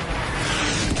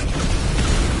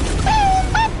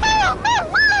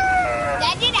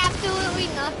 That did absolutely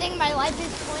nothing. My life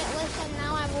is pointless, and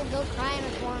now I will go cry in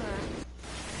a corner.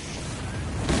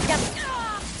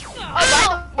 Oh, by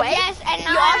the way, yes, and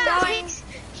now I'm going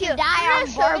to die on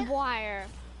barbed wire.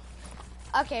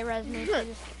 Okay, Resme,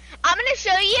 please. I'm gonna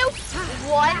show you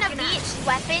one of each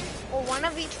weapon or one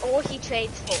of each ore he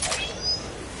trades for.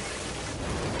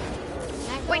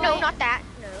 Wait, no, not that.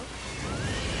 No.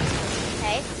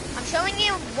 Okay, I'm showing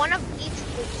you one of each.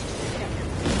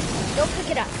 Go pick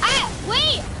it up. Ah,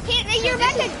 wait! You're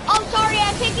message. Oh, sorry,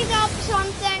 I picked up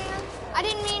something. I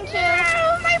didn't mean to.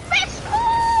 Oh, my best.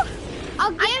 Oh!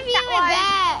 I'll give you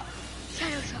that.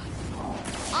 Shadow shard.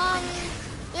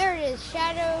 There it is.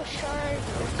 Shadow shard.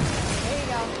 There you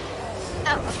go.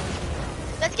 Oh.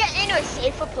 Let's get into a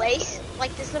safer place,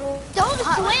 like this little. Don't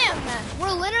swim.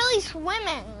 We're literally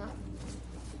swimming.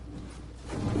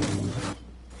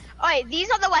 Alright, these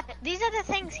are the weapons. These are the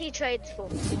things he trades for.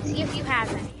 See if you have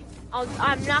any.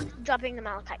 I'm not dropping the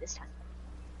Malachite this time.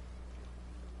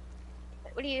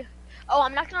 What do you? Oh,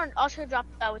 I'm not gonna also drop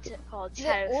what's it called?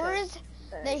 The ores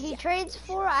that he trades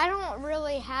for. I don't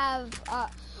really have.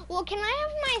 Well, can I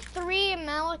have my 3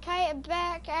 Malachite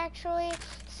back actually?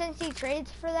 Since he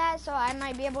trades for that, so I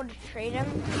might be able to trade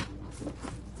him.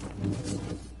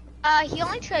 He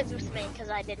only trades with me because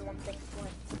I did one thing for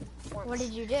him. Once. What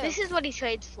did you do? This is what he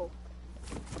trades for.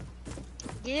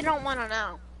 You don't want to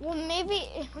know. Well, maybe.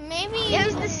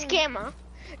 There's the scammer.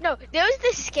 No, there was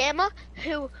this scammer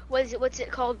who was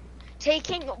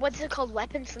taking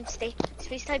weapons from Space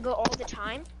Tiger all the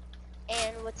time,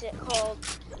 and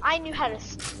I knew how to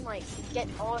get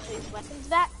all of his weapons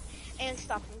back and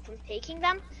stop him from taking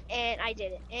them, and I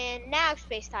did it. And now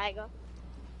Space Tiger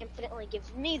infinitely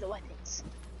gives me the weapons.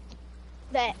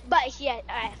 But I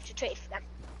have to trade for them.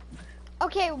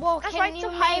 Okay, well, That's can right, you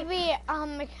so maybe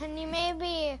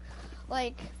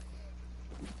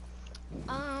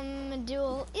do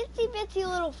a itsy bitsy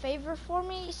little favor for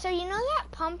me? So you know that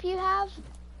pump you have?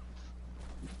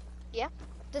 Yeah.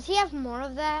 Does he have more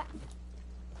of that?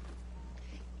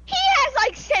 He has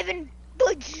like 7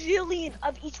 bajillion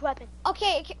of each weapon.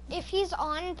 Okay, if he's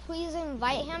on, please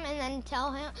invite him and then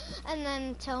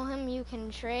tell him you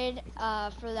can trade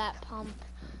for that pump,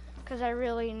 because I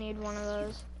really need one of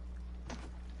those.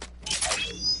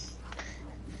 He's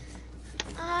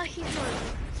not.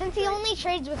 Since he only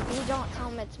trades with me, don't tell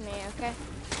him it's me, okay?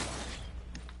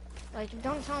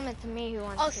 Don't tell him it's me who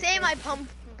wants I'll to say trade. my pump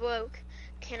broke.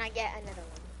 Can I get another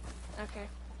one? Okay.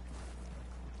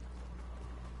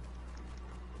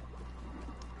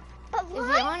 But Is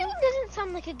he on? doesn't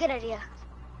sound like a good idea.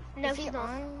 No, Is he he's not.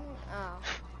 on? Oh.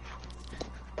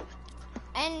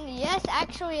 And yes,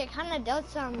 actually, it kind of does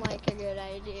sound like a good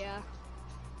idea.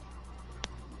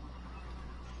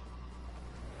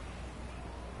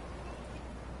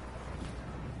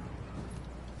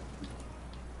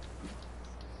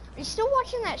 Are you still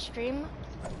watching that stream?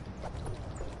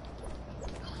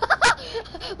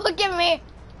 Look at me.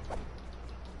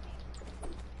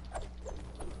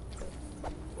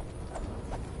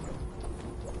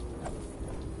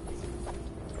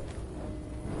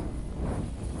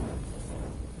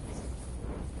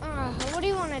 What do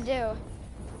you want to do?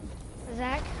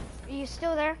 Zach, are you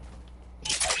still there?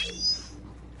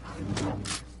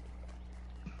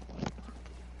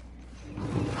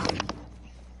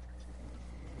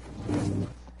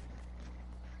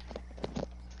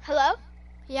 Hello?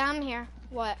 Yeah, I'm here.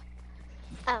 What?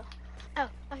 Oh,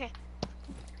 okay.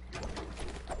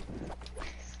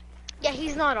 Yeah,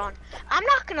 he's not on. I'm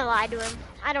not gonna lie to him.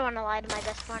 I don't want to lie to my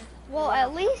best friend. Well,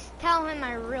 at least tell him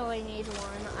I really need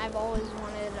one. I've always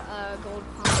wanted a gold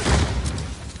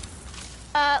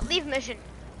pump. Leave mission.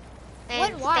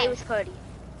 And What? Why? stay with Cody.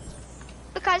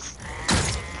 Because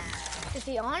Is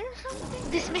he on or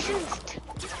something? this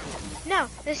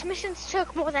mission's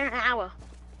took more than an hour.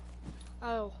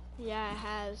 Oh, yeah, it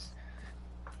has.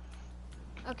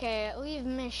 Okay, leave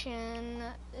mission.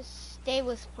 Stay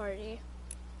with party.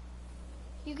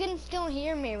 You can still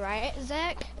hear me, right,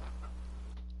 Zach?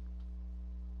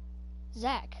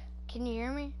 Zach, can you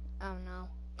hear me? Oh, no.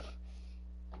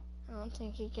 I don't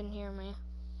think he can hear me.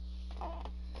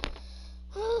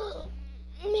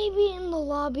 Maybe in the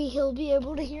lobby he'll be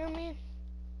able to hear me.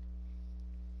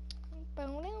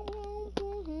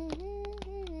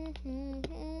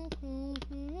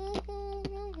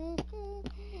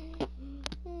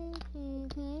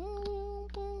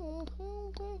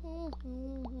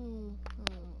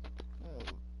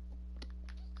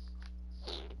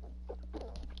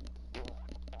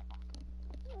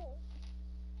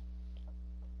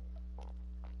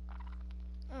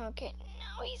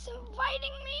 he's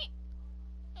inviting me.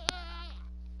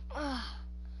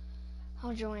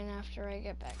 I'll join after I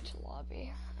get back to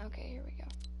lobby. Okay, here we go.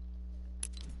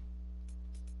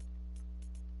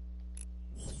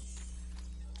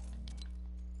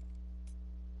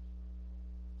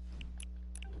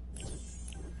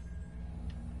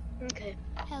 Okay.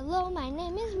 Hello, my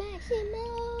name is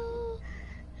Maximo.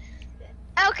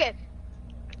 Okay.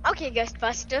 Okay,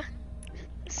 Ghostbuster.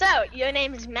 So, your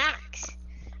name is Max.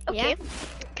 Okay. Yeah.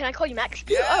 Can I call you Max?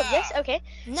 Yeah. Oh, yes, okay.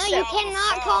 No, you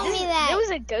cannot call me that. There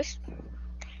was a ghost.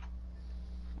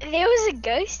 There was a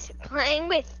ghost playing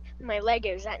with my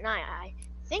Legos at night. I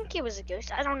think it was a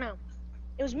ghost. I don't know.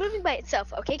 It was moving by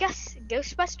itself. Okay, guys?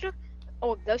 Ghostbuster?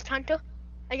 Or Ghost Hunter,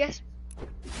 I guess.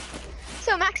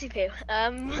 So, Maxi Poo,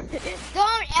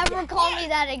 Don't ever call me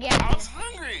that again. I was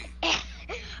hungry.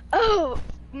 Oh,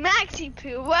 Maxi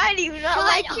Poo, why do you not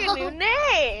like your new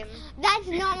name? That's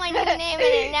not my new name, and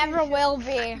it never will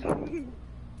be.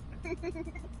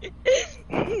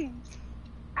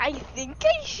 I think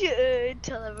I should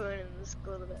tell everyone in the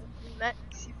school about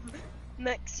Maxi.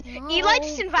 No. Eli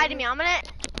just invited me. I'm gonna.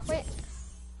 Wait.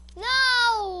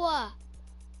 No!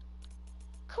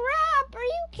 Crap, are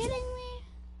you kidding me?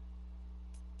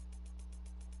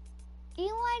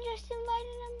 Eli just invited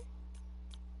him?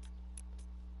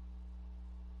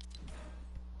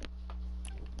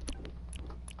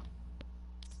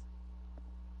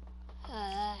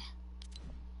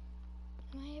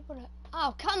 Am I able to?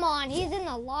 Oh, come on, he's in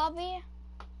the lobby.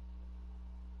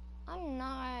 I'm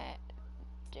not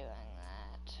doing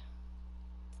that.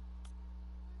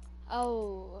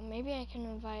 Oh, maybe I can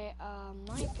invite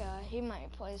Micah. He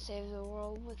might play Save the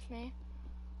World with me.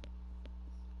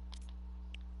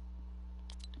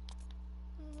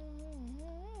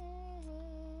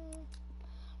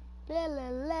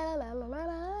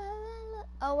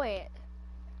 Oh wait,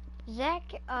 Zach,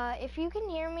 if you can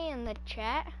hear me in the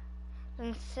chat,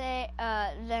 then say,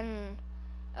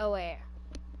 oh wait,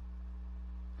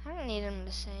 I don't need him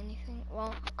to say anything.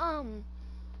 Well, I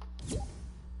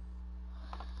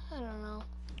don't know.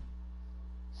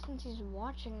 Since he's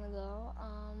watching though,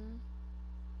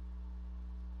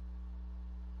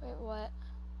 wait, what?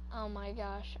 Oh my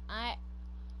gosh, I'm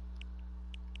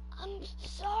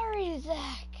sorry,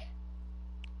 Zach.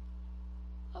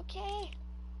 Okay.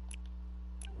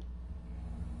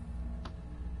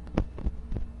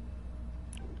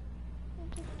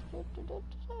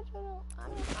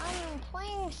 I'm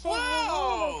playing Save the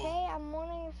World, okay?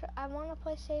 I want to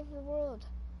play Save the World.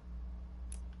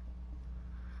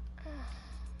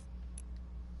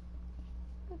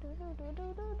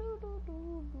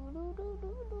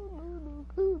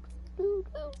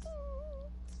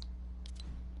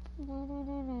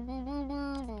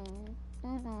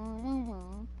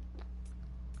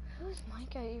 Who's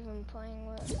Micah even playing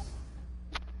with?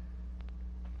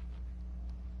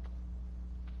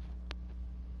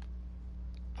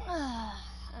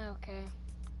 Okay.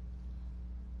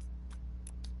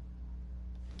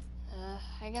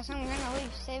 I guess I'm gonna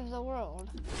leave Save the World.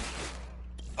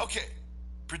 Okay,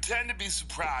 pretend to be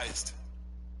surprised.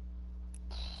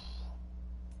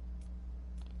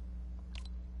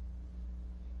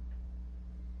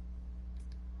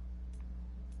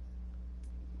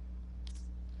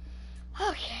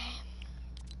 Okay.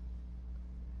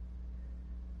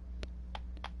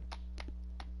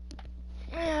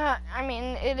 Yeah, I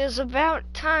mean, it is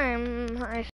about time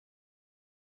I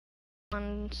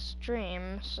on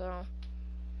stream, so.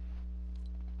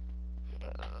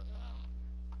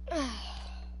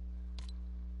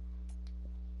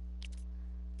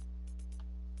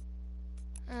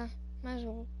 Might as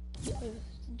well play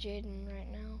with Jaden right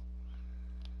now.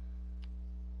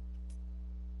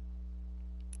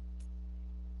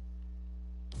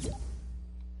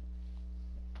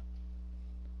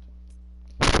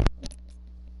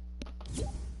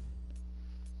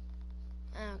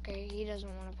 Okay, he doesn't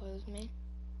want to play with me.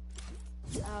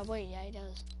 Wait, yeah, he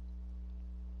does.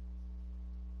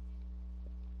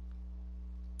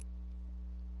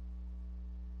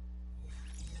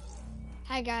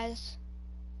 Hi, guys.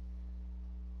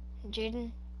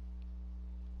 Jaden.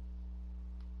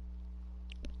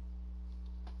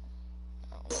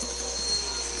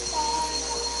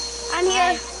 I'm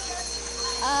here.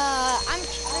 I'm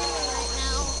streaming right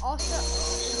now. Also,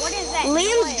 what is that?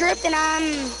 Liam's noise? dripped and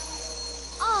I'm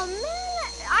Oh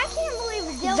man, I can't believe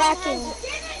vacuuming.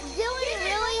 Dylan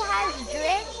really has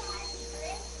drip.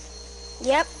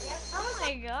 Yep. Oh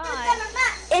my god.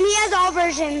 And he has all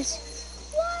versions.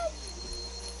 What?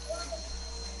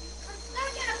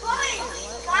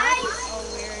 Oh,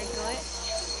 weird glitch.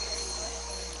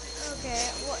 Okay,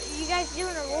 what, you guys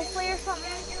doing a roleplay or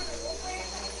something?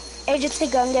 Agency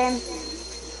gun game.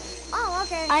 Oh,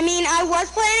 okay. I mean, I was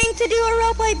planning to do a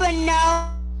roleplay, but no.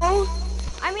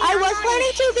 I mean, I I'm was not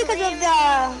planning to because of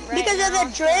the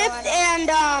drift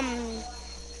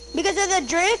because of the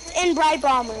drift and Bright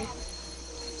Bomber.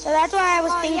 So that's why I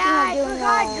was thinking of doing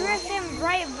that. I forgot Drift and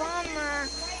Bright Bomber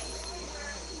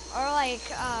are like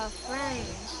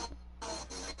friends.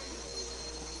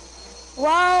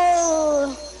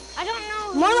 Well, I don't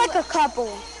know. More like a couple.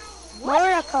 What? More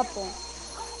like a couple.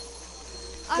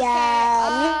 Okay,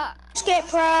 yeah, Skate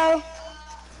Pro.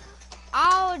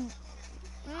 I'll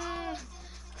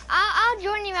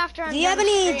join you after I'm Do you have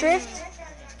any streaming. drift?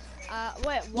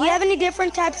 Wait, what? Do you have any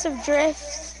different types of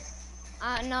drifts?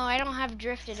 No, I don't have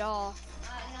drift at all.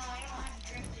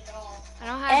 I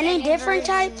don't have Any different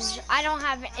versions. types? I don't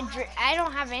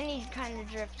have any kind of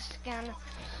drift skin.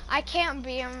 I can't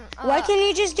be Why can't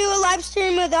you just do a live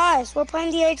stream with us? We're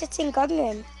playing the Agency gun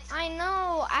game. I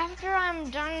know. After I'm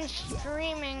done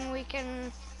streaming, we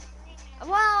can.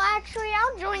 Well, actually,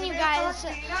 I'll join you guys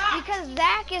because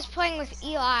Zach is playing with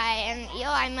Eli, and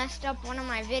Eli messed up one of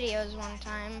my videos one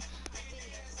time.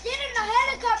 Get in the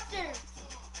helicopter!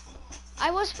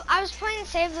 I was playing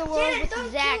Save the World with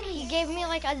Zach. He gave me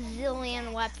like a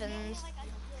zillion weapons.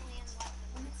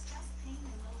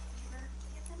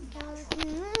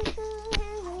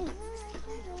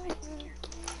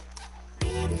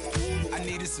 I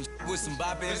needed some with some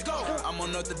bop in. Let's go. I'm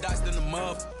unorthodox than the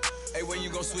muff. Hey, when you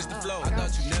gon' switch the flow? I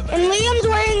thought you never. And Liam's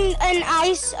wearing an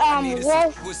ice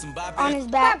wolf on his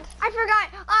back. I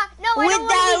forgot. No, I don't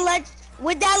want to be...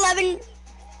 With that 11.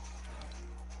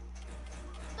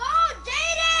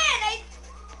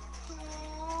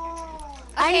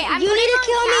 Okay, you need to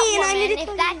kill me, and I need to kill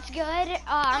you. If that's good,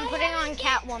 I'm putting on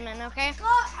Catwoman, okay?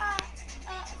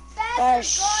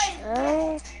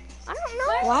 Sure. I don't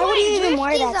know. Why would you even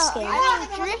wear Drift that skin? I mean,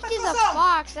 Drift is a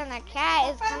fox, and a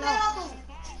cat is kind of...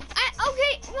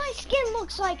 okay, my skin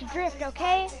looks like Drift,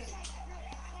 okay?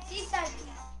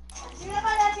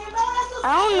 I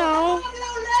don't know.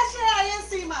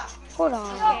 Hold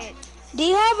on. Okay. Do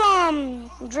you have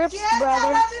Drift's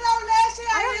brother?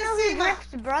 I don't know who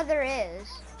Drift's brother is.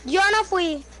 Yo no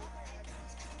fui.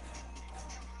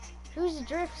 Who's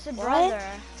Drift's brother?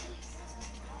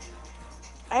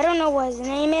 I don't know what his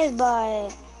name is,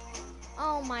 but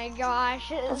oh my gosh,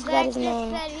 Zach just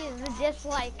said he's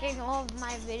disliking all of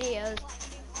my videos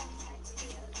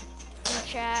in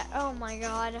chat. Oh my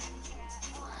god.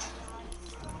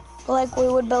 Like we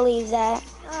would believe that.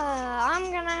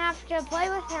 I'm gonna have to play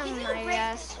with him, I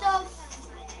guess.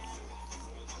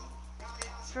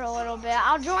 For a little bit.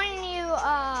 I'll join you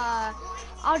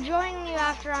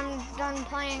after I'm done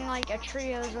playing like a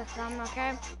trios with them,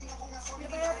 okay?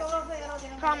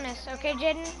 Promise, okay,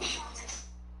 Jaden?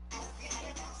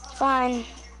 Fine.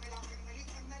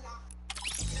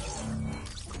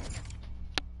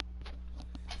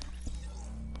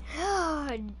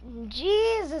 Oh,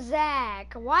 Jesus,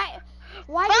 Zach. Why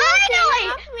Finally!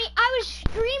 you me? I was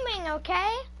streaming,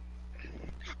 okay?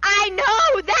 I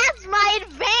know, that's my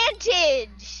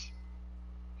advantage.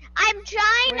 I'm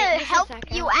trying to help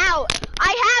you out.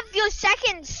 I have your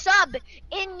second sub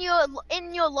in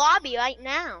your lobby right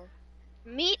now.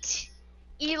 Meet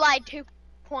Eli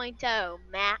 2.0,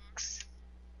 Max.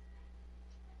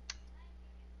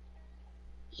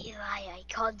 Eli, I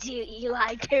called you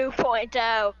Eli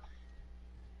 2.0.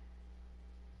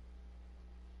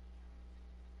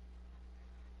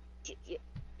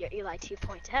 You're Eli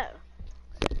 2.0.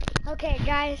 Okay,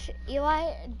 guys,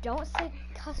 Eli, don't say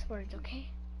cuss words, okay?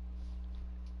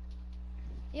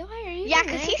 Eli, are you Yeah,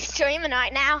 because he's streaming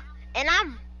right now, and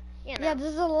I'm, you know. Yeah,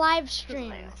 this is a live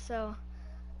stream, so.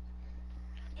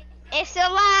 It's a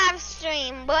live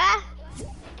stream, bruh.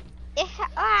 It's a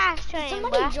live stream,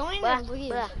 Somebody join or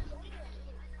leave.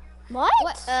 What?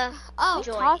 Oh, what are you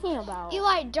talking about?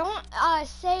 Eli, don't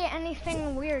say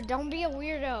anything weird. Don't be a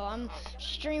weirdo. I'm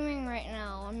streaming right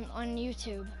now. I'm on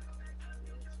YouTube.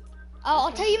 Oh,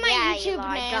 I'll tell you my YouTube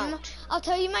name. I'll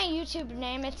tell you my YouTube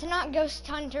name. It's not Ghost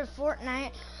Hunter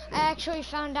Fortnite. I actually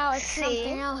found out it's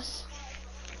something else.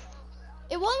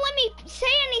 It won't let me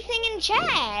say anything in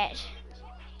chat.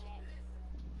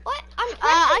 What?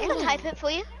 I can type it for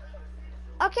you.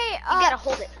 Okay, you gotta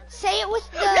hold it. Say it with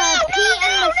the P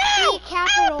and the C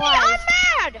capitalized.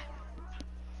 I'm mad!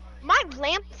 My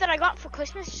lamp that I got for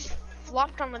Christmas just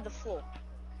flopped onto the floor.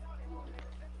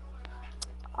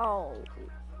 Oh.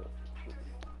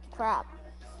 Crap.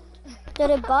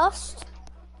 Did it bust?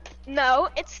 No,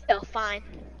 it's still fine.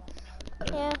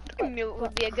 Yeah. I knew it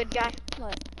would be a good guy.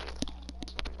 What?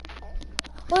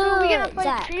 So are we gonna play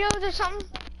trios or something?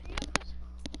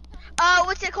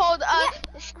 What's it called?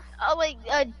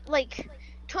 Like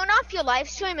turn off your live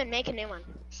stream and make a new one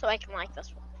so I can like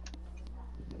this one.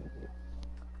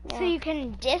 Yeah. So you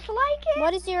can dislike it?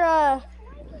 What is your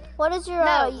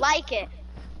No, like it.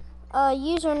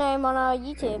 username on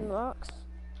YouTube, Max?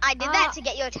 I did that to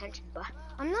get your attention, but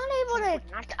I'm not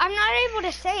able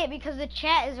to say it because the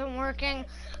chat isn't working.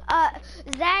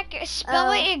 Zach,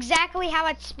 spell it exactly how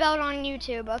it's spelled on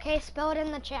YouTube, okay? Spell it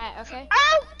in the chat, okay?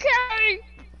 Okay.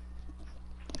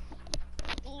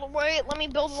 Wait, let me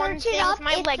build one Search thing it up. with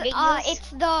my leggings. It's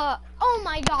the. Oh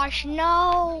my gosh,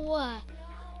 no!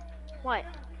 What?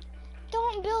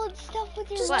 Don't build stuff with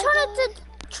your. Just Legos. turn it to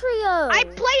trio. I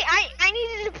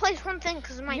needed to play something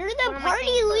because my. You're the party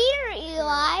leader,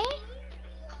 Eli.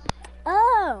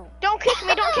 Oh. Don't kick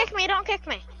me! Don't kick me! Don't kick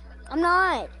me! I'm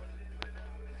not.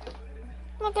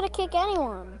 I'm not gonna kick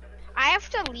anyone. I have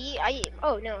to leave.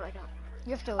 Oh no, I don't.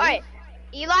 You have to. All right,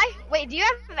 Eli. Wait, do you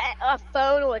have a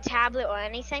phone or a tablet or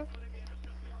anything?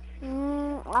 He's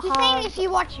saying if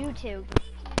you watch YouTube.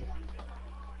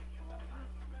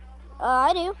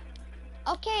 I do.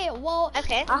 Okay, well.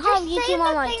 Okay. I have YouTube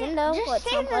on my Nintendo. Just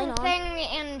say the on. thing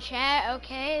in chat,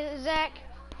 okay, Zach?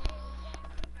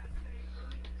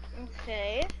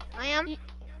 Okay, I am.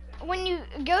 When you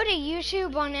go to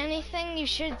YouTube on anything, you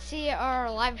should see our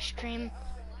live stream.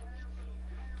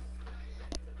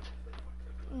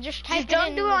 Just type it in.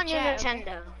 Don't do it on your chat,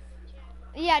 Nintendo.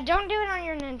 Okay? Yeah, don't do it on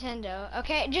your Nintendo,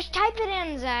 okay? Just type it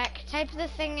in, Zach. Type the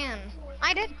thing in.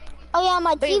 I did. Oh yeah,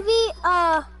 my TV.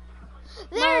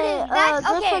 There it is. That's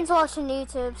okay. This one's watching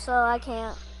YouTube, so I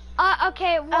can't.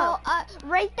 Okay, well,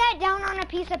 write that down on a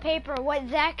piece of paper. What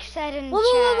Zach said in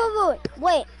chat.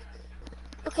 Wait.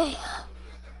 Okay.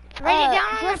 Write it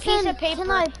down on a piece of paper.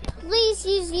 Can I please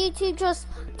use YouTube just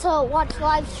to watch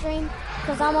live stream?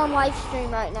 Because I'm on live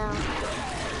stream right now.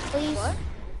 Please. What?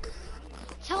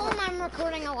 Tell him I'm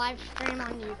recording a live stream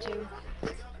on YouTube.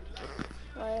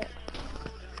 Right.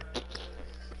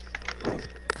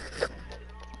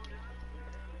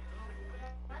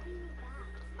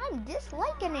 I'm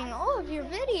disliking all of your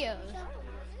videos.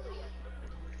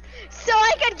 So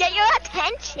I could get your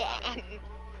attention.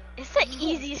 It's the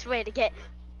easiest way to get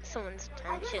someone's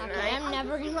attention, Okay, right? I'm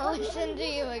never gonna listen to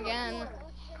you again.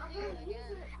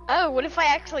 Oh, what if I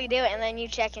actually do it and then you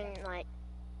check and like,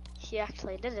 he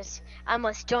actually did this. I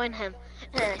must join him.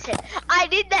 And I say, I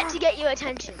did that to get your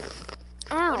attention.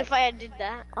 Ow. What if I did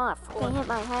that? Oh, I fucking hit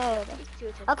my head.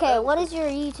 Okay, what is your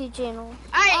YouTube channel?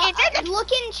 Alright, it's in the Look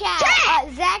in chat.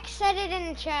 Zach said it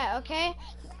in chat, okay?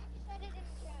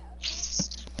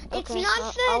 It's Okay,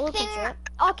 not I'll the look thing. into it.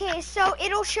 Okay, so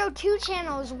it'll show two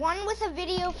channels. One with a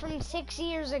video from 6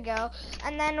 years ago,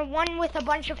 and then one with a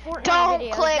bunch of Fortnite Don't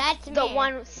videos. click That's the me.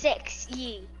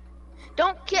 1-6-ye.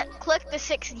 Don't click the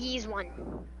 6-ye's one.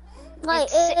 Like,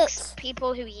 It's 6 it's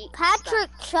people who eat Patrick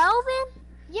Chauvin?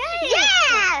 Yes!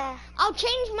 Yeah! I'll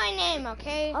change my name,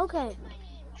 okay? Okay.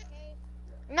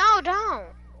 No, don't.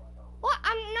 What?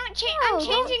 I'm not changing. No, I'm don't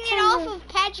changing it change off it. of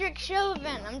Patrick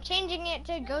Chauvin. I'm changing it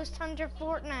to Ghost Hunter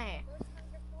Fortnite.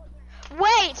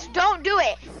 Wait, don't do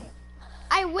it.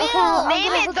 I will. Okay, I'll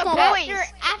Name it look the that up. boys.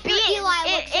 After Be it- Eli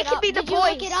it- looks it could up. be the Did you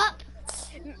look boys. it up?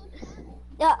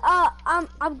 Yeah,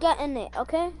 I'm getting it,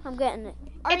 okay? I'm getting it.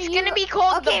 Are It's you- gonna be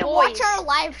called Okay, The Boys. watch our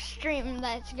live stream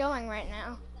that's going right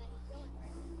now.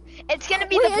 It's gonna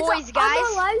be Wait, the boys, it's guys.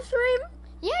 on the live stream?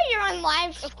 Yeah, you're on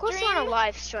live stream. Of course we're on a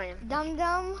live stream. Dum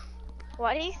dum.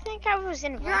 Why do you think I was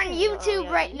in? You're on YouTube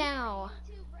right now.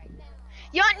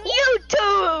 You're on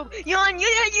YouTube. You're on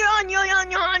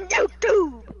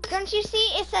YouTube. Don't you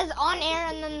see? It says on air,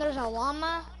 and then there's a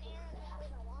llama,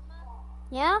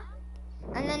 Yeah?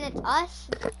 and then it's us.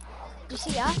 Do you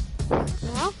see us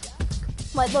Yeah?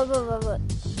 Wait. on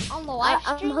the live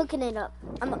I'm stream? hooking it up.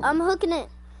 I'm hooking it.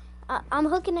 I'm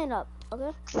hooking it up,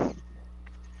 okay?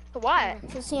 What?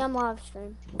 So see, I'm live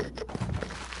stream.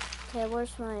 Okay,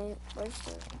 where's the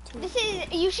This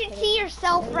is. You should see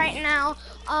yourself right now.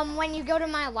 When you go to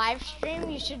my live stream,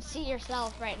 you should see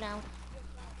yourself right now.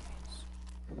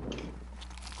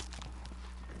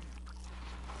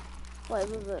 Wait.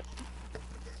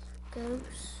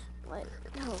 Ghost. Wait,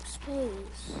 no,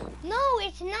 space. No,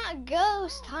 it's not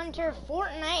Ghost Hunter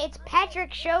Fortnite. It's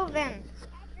Patrick Chauvin.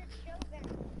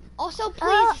 Also,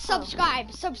 please subscribe,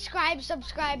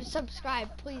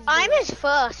 please. do. I'm his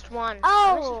first one.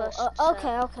 Oh,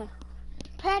 okay.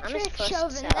 Patrick first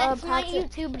Chauvin. set. That's my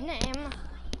Patrick. YouTube name.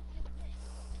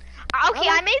 Okay,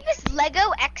 I made this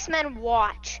Lego X-Men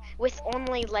watch with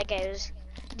only Legos.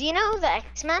 Do you know the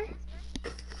X-Men?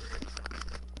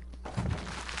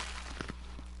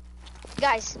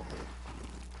 Guys,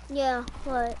 Yeah,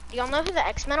 what? do y'all know who the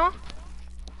X-Men are?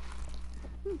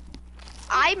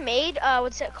 I made,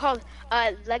 what's it called?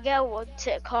 Lego, what's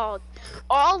it called?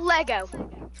 All Lego.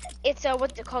 It's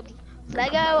what's it called?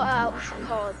 Lego, what's it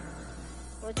called?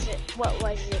 What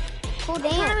was it? Cool One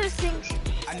of dance. those things.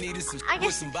 I needed some. I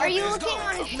guess. Are you looking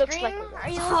on the Looks stream? like Are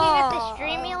you looking at the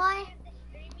stream, Eli?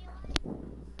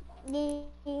 Wait.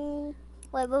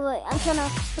 I'm trying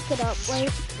to look it up. Wait.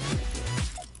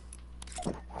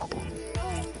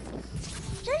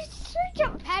 Just search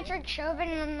up Patrick Chauvin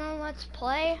and then let's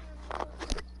play.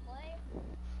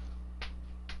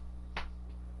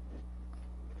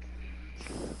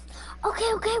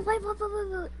 Okay. Wait.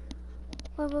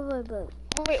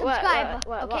 Wait, Subscribe.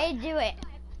 what? Okay, do it.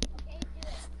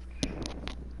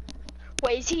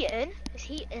 Wait, is he in? Is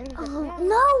he in?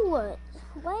 No.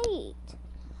 Wait.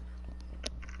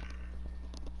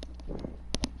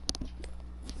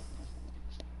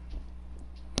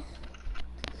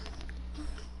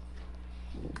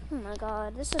 Oh my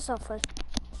god, this is so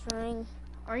frustrating.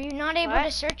 Are you not able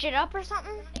to search it up or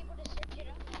something?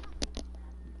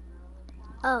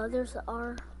 Oh, there's the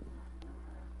R.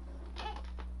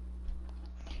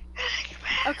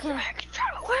 Okay.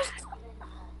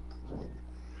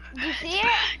 Do you see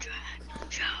it?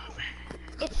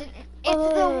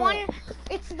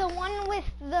 It's the one with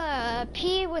the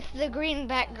P with the green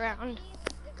background.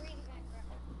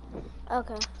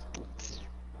 Okay.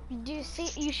 Do you see?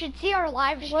 You should see our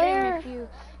live stream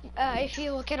if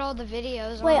you look at all the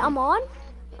videos. Wait, I'm on?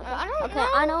 I don't Okay, know.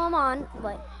 I know I'm on.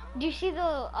 Wait. Do you see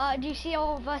do you see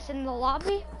all of us in the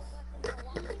lobby?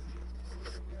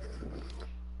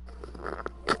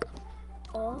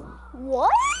 Oh.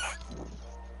 What?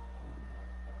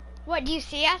 What, do you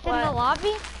see us in the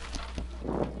lobby?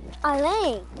 I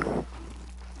think.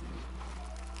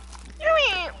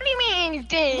 What do you mean you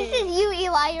did? This is you,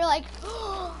 Eli. You're like,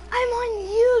 oh, I'm on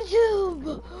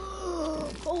YouTube.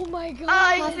 Oh my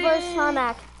god. My first time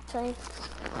actually.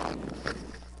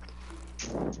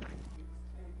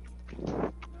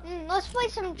 Let's play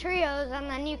some trios and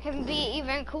then you can be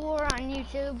even cooler on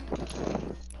YouTube.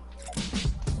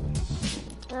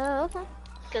 Okay.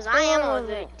 Because I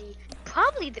am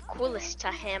probably the coolest to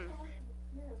him.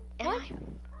 What?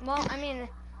 Well, I mean,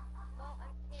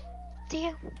 Do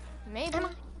you? maybe.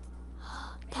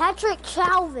 Patrick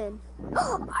Chauvin.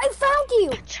 I found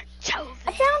you.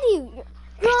 I found you.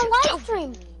 You're on live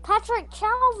stream. Patrick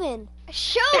Chauvin.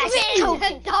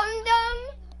 Chauvin, dum-dum.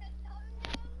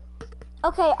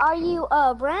 Okay, are you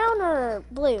brown or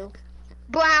blue?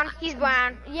 Brown. He's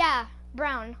brown. Yeah,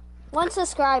 brown. 1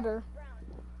 subscriber.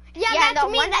 Yeah, Yeah, that's the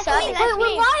me, one that's sub. me, Wait, that's Wait, me.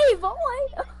 we're live. Oh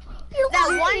my. You're That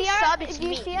live. one sub is Do you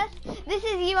me. see us? This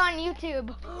is you on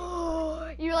YouTube.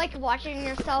 You're like watching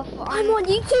yourself on... I'm on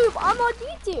YouTube. I'm on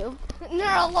YouTube.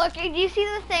 No, look, do you see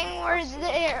the thing where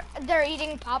they're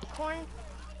eating popcorn?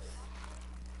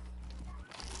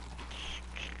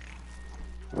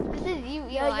 This is you,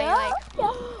 Eli, like,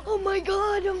 oh my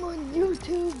god, I'm on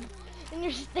YouTube. And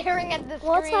you're staring at the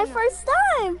screen. Well, it's my first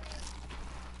time.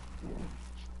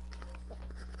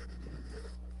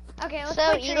 Okay, let's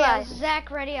So, play Eli. trios.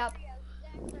 Zach, ready up.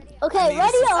 Okay,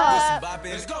 ready up.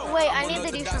 Let's go. Wait, I'm I need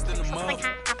gonna to do dust in something. the Something mud.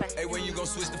 happened. Hey, when you gonna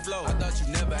switch the flow? I thought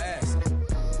you never asked.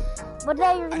 What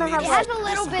day you're gonna have It like? has a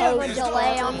little bit of a Let's go.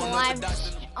 delay on I'm the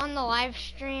gonna live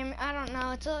stream. I don't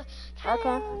know. It's a Okay.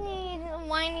 tiny,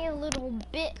 whiny little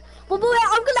bit. Well, boy,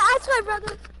 I'm gonna ask my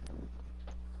brother.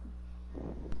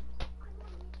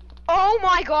 Oh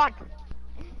my god.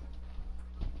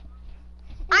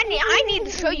 I need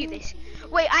to show you this.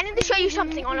 Wait, I need to show you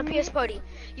something on a PS Party.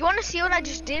 You want to see what I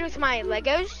just did with my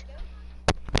Legos?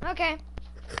 Okay.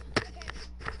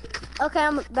 Okay,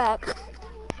 I'm back.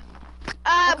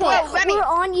 Bro, Okay, Remy. we're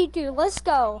on YouTube. Let's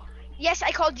go. Yes,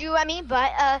 I called you Remy,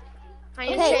 but I need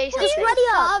to show Okay, you just something. ready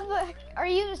up. Are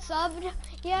you subbed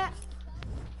yet?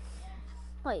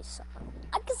 Wait, so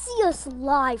I can see us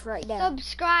live right now.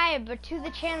 Subscribe to the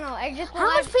channel. Exit the How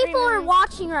live much people stream are and-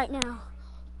 watching right now?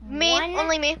 Me, One?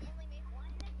 only me.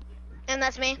 And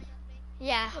that's me.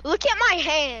 Yeah. Look at my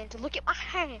hand. Look at my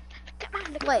hand. Look at my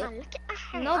look Wait. at my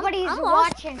hand. Nobody's I'm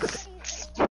lost. watching.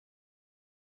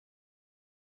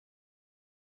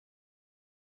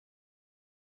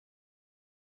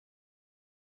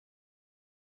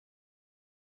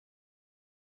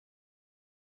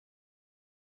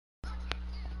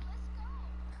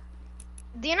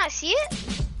 Do you not see it?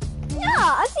 Yeah,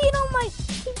 I see it on my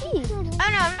TV. Oh no,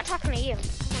 I'm not talking to you.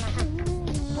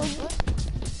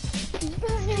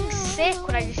 Sick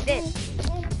what I just did.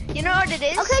 You know what it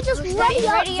is? Okay, just Looks ready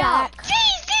like- up, Zach. Cheese.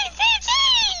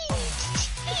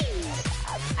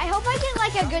 I hope I get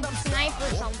like a good snipe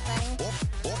or something.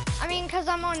 I mean, cause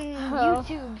I'm on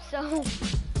YouTube, so.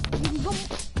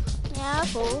 Yeah,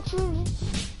 cool.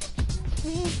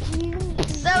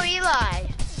 So Eli,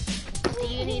 do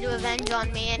you need to avenge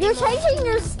on me anymore? You're changing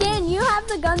your skin. You have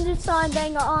the Gunderson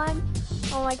thing on.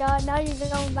 Oh my god, now you're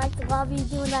going back to lobby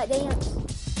doing that dance.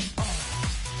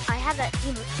 I have that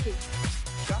emote too.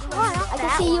 I can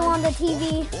see you on the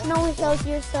TV. No one shows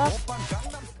your stuff.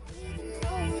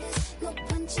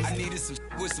 I needed some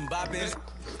with some bop in it.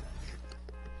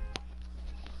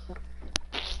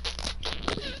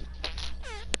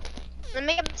 Let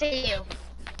me up to you.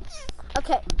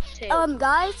 Okay. Two.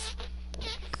 Guys.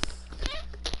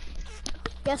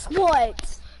 Guess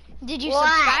what? Did you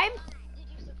subscribe?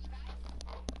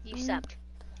 You subbed.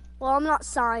 Well, I'm not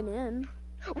signed in.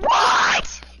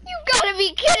 What? You gotta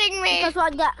be kidding me! Because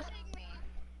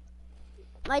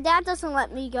my dad doesn't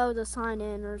let me go to sign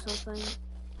in or something.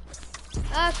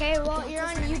 Okay, well, you're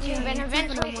on YouTube, and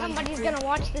eventually somebody's gonna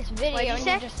watch this video, What'd you and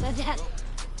say? you just said that.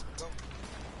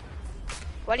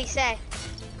 What'd he say?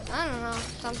 I don't know,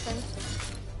 something.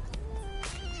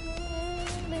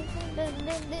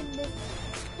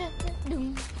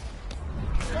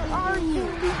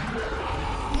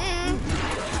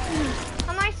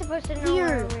 How am I supposed to know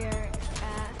where we are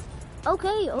at?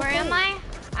 Okay. Where am I?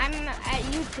 I'm at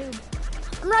YouTube.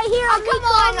 I'm right here. Oh, come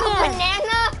on, a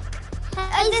banana!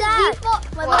 And this default,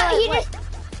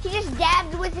 he just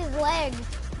dabbed with his legs.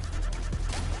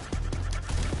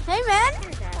 Hey man,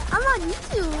 I'm on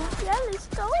YouTube. Yeah, let's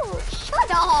go.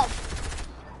 Shut up.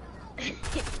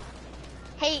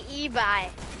 Hey, Ebi.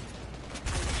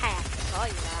 Hey, I saw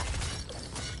you that.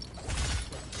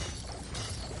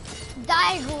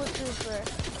 Daigou Trooper.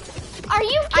 Are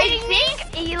you kidding me?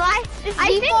 Eli,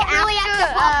 I think really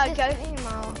after, after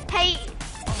hey,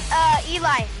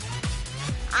 Eli,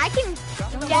 I can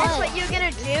guess what you're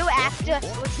gonna do after,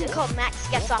 what's it called, Max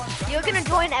gets off. You're gonna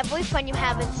join every fun you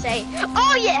have and say,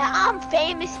 oh yeah, I'm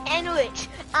famous and rich.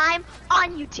 I'm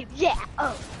on YouTube, yeah,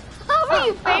 oh. How are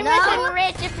you famous and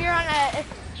rich if you're on a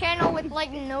channel with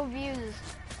like no views?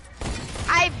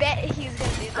 I bet he's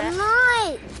gonna do that. I'm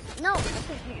not. No.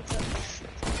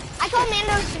 I call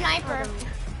Mando Sniper.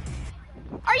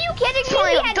 Are you kidding me?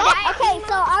 Okay,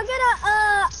 so I'm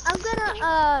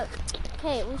gonna,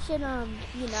 okay, we should,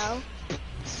 you know,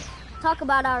 talk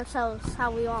about ourselves,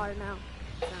 how we are now.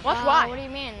 Why? What do you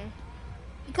mean?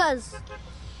 Because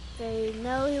they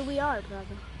know who we are,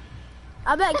 brother.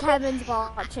 I bet Kevin's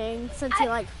watching since he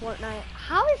likes Fortnite.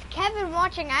 How is Kevin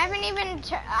watching? I haven't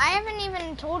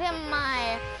even told him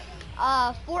my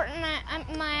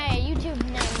Fortnite, my YouTube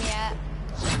name yet.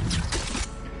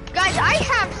 Guys, I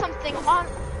have something on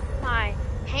my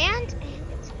hand.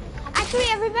 Actually,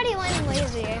 everybody land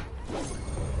lazy.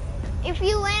 If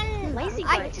you land lazy,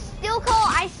 I still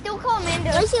call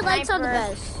Mando Lazy Sniper. lights are the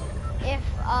best. If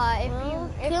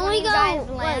can we go guys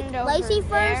land like lazy over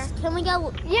first? there. Can we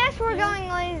go? Yes, we're going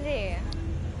lazy.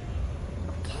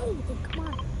 Okay, then come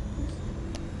on.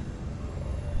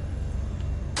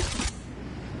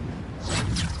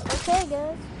 Okay,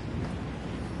 guys.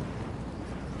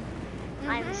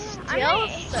 I'm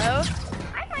still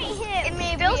I might hit.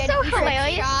 It's still so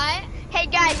hilarious. Shot. Hey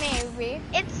guys, Maybe.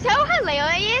 it's so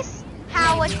hilarious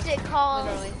how Maybe. what's it called?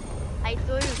 Literally. I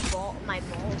threw my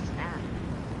balls at.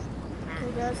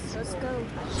 Okay, guys, let's go.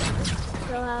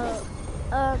 So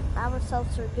how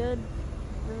ourselves are good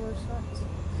and we're sucks.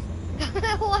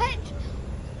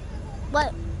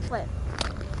 What? What?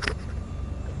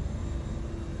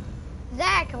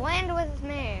 Zach, land with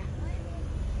me.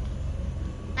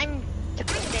 I'm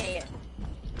doing it.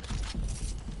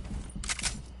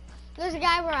 There's a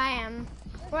guy where I am.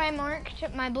 Where I marked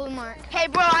my blue mark. Hey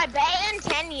bro, I bet in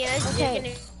 10 years Okay. you're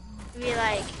gonna be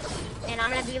like, and I'm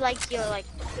gonna be like your like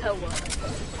co-owner.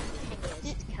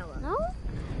 No?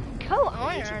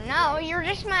 Co-owner? No, you're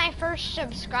just my first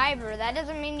subscriber. That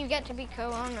doesn't mean you get to be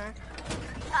co-owner.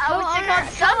 What's it called?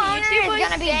 Some co-owner YouTubers is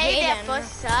gonna be say their Jaden.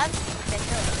 first sub.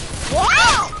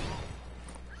 What?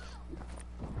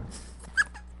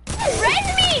 Friend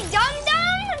me,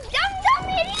 dum-dum! Dum-dum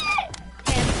idiot!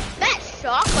 And that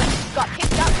chocolate got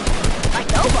picked up like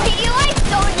nobody. Eli's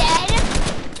so dead.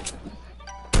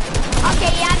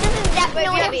 Okay, yeah, this is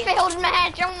definitely a failed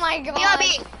match. Oh my god. BRB.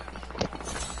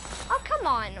 Oh, come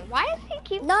on. Why does he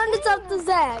keep... None, it's up to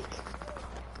Zach.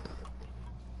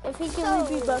 If he can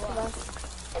repeat both of us.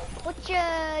 What you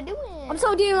doing? I'm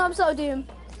so doomed.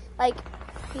 Like,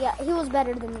 yeah, he was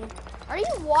better than me. Are you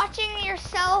watching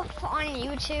yourself on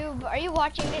YouTube? Are you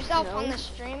watching yourself on the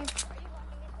stream?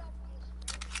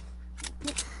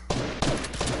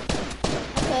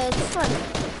 Okay, it's fun.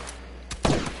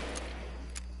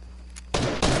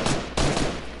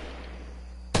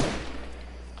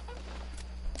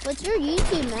 What's your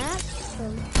YouTube, Matt?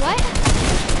 What?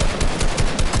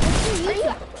 What's your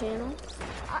YouTube channel?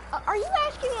 Are you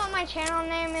asking what my channel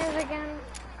name is again?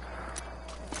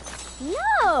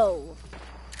 No!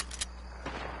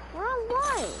 We're on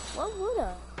live. What would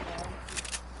I?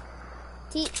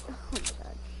 Oh my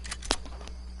god.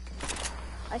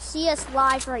 I see us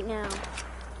live right now.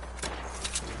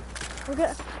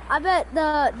 I bet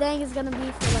the thing is gonna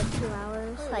be for like 2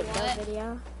 hours, like the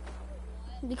video.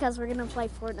 Because we're gonna play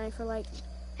Fortnite for like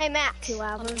Hey Max. 2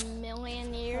 hours. A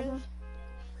million years.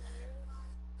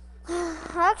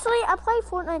 Actually, I play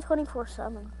Fortnite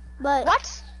 24/7. But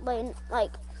what?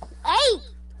 Like, hey!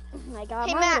 Oh my god,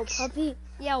 hey, my Max. little puppy.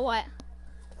 Yeah, what?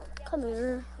 Come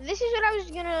here. This is what I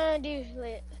was gonna do.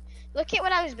 Look at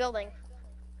what I was building.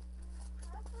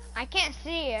 I can't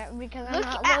see it because I'm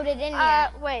not loaded in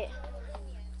yet. Wait.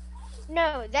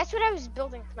 No, that's what I was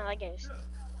building with my Legos.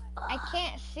 I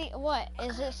can't see. What?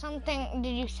 Is it something?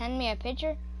 Did you send me a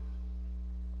picture?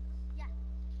 Yeah.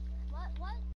 What?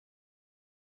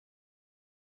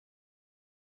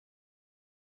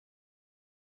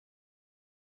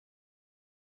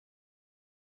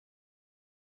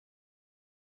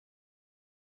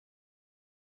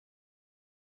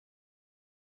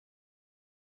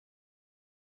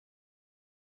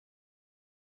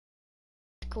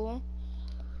 Cool.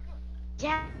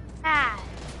 Yeah.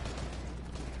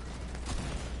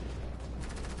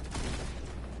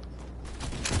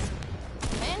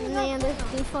 Man, there's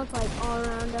defaults like all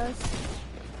around us.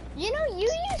 You know,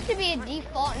 you used to be a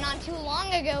default not too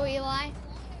long ago, Eli.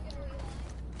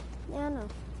 Yeah, I know.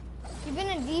 You've been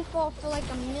a default for like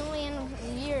a million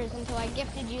years until I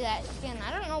gifted you that skin.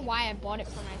 I don't know why I bought it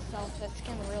for myself. That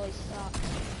skin really sucks.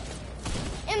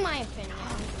 In my opinion.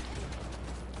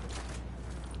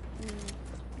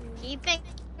 He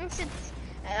thinks it's,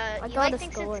 Eli thinks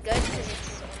it's good because it's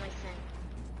his only thing.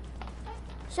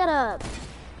 Shut up.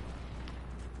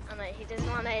 He doesn't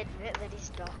want to admit that he's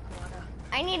dog water.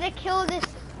 I need to kill this.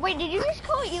 Wait, did you just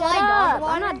call Eli Shut dog up.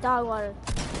 water? I'm not dog water.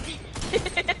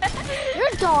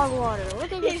 You're dog water.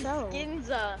 Look at His yourself. skin's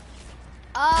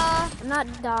I'm not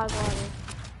dog water.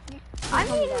 I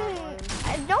mean,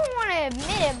 I don't want to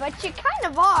admit it, but you kind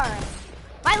of are.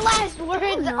 My last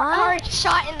words are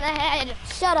shot in the head.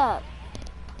 Shut up.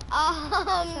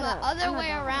 Other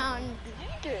way around.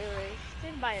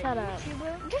 by a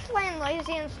YouTuber. Just land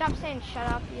lazy and stop saying shut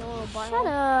up, you little butt. Shut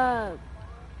up.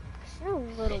 You're a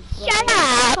little Shut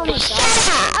up. Oh my Shut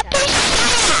God. up.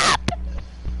 Shut up.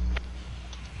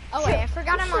 Oh wait, I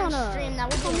forgot I'm on Shut stream. That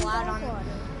would be loud on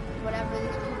whatever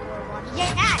these people are watching.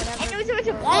 Yeah, and it was supposed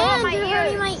to blow in my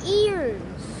ears. My ears.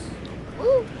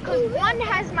 Ooh, because one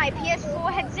has my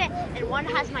PS4 headset and one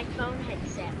has my phone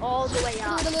headset all the way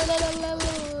up.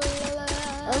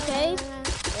 Okay.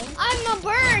 I'm a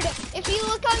bird. If you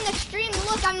look on the stream,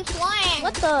 look, I'm flying.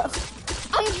 What the?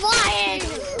 I'm flying.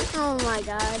 Oh my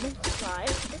God.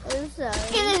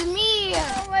 It is me.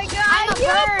 Oh my God. I'm a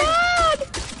bird.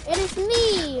 It is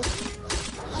me.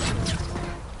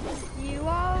 You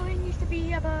always used to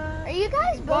be a bird. Are you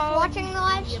guys both watching the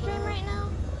live stream right now?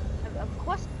 Of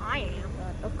course I am.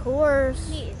 Of course.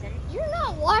 He isn't. You're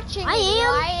not watching. I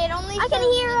am. It only I can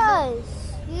hear us.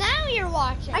 Now you're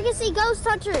watching. I can see Ghost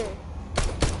Hunter. You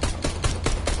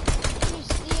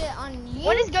see it on YouTube?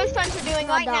 What is Ghost Hunter doing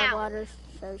Not right dog now? Water.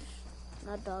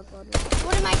 Not dog water.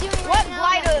 What am I doing right What now?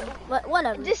 glider?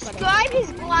 Whatever. Describe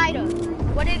his glider.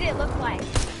 What did it look like?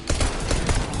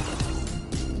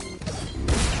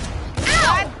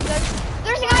 Ow!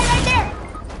 There's a guy right there.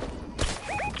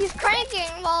 He's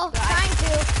cranking while trying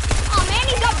to. Oh man,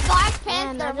 he's got Black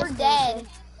Panther. We're dead.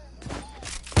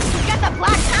 He's got the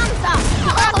Black Panther.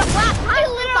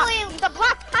 The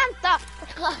Black Panther.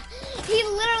 He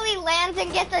literally lands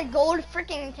and gets a gold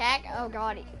freaking attack. Oh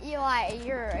god, Eli,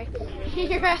 your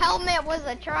helmet was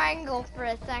a triangle for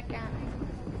a second.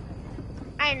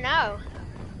 I know.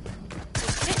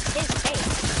 It's just his face.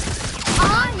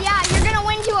 Yeah, you're gonna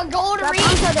win to a gold Yep, reef.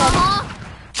 I'm so dead.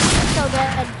 I'm so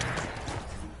dead.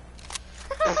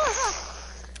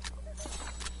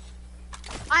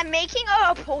 I'm making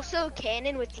a Pulso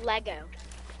cannon with Lego.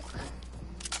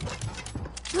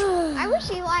 I wish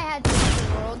Eli had the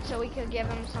world so we could give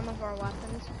him some of our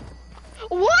weapons.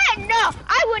 What? No,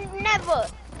 I would never.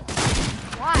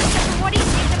 Why? What do you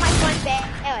think of my friend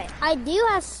Barrett? I do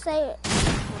have to say it.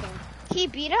 He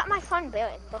beat up my friend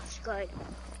Barrett. That's good.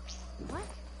 What?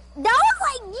 That was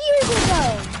like years ago.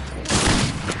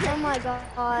 Oh my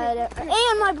God.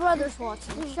 And my brother's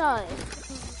watching. Shut it.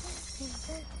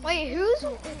 Wait, who's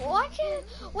watching?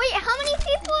 Wait, how many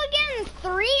people again?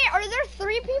 3? Are there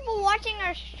 3 people watching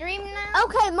our stream now?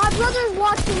 Okay, my brother's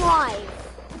watching live.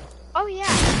 Oh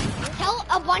yeah. Tell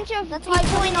a bunch of That's why I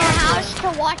people put in it your on house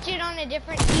to watch it on a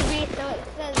different TV so it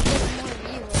says there's more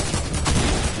viewers.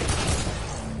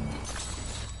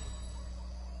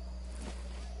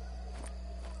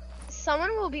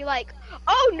 someone will be like,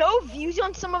 oh, no views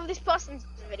on some of this person's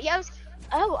videos.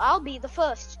 Oh, I'll be the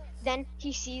first. Then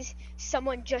he sees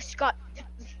someone just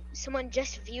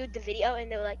viewed the video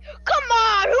and they're like, come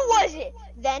on, who was it?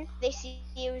 Then they see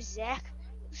you, Zach,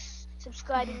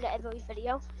 subscribing to every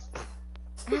video.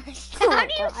 How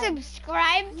do you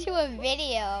subscribe to a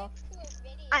video?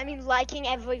 I mean, liking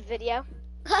every video.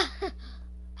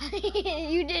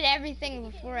 You did everything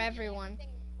before everyone.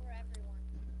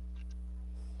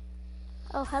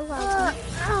 Oh, hello.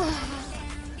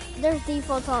 There's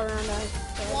defaults all around us.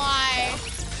 Why?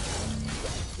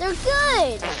 They're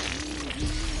good.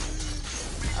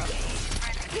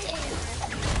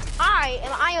 I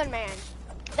am Iron Man.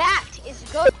 That is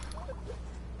good.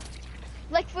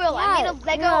 Like for real, I made a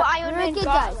Lego Iron Man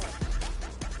gauntlet.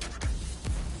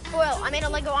 For real, I made a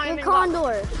Lego Iron Man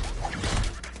Condor.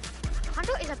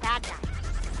 Condor is a bad guy.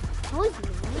 No, he's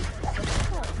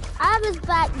not. I have his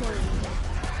Batman.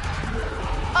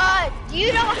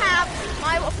 You don't have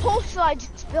my pole slide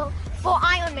built for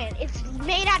Iron Man. It's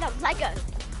made out of Lego.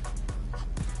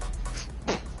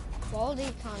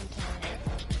 Quality content.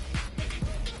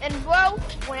 And bro,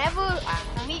 whenever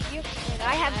I meet you and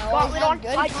I have gauntlet on,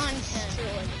 good content.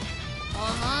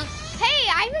 Hey,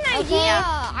 I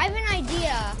have an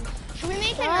idea. Should we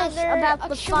make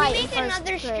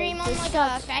another stream on like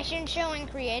a fashion show and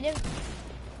creative?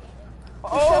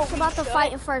 It's about the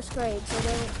fight in first grade. So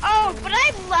but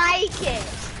I like it.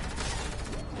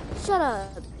 Shut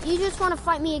up. You just want to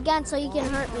fight me again so you can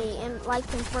hurt me and like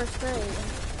in first grade.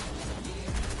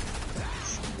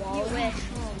 You wish.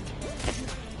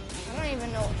 I don't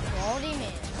even know what quality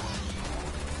means.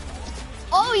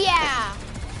 Oh yeah!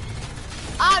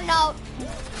 Oh no.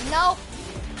 Nope.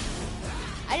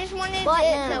 I just wanted it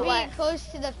to be close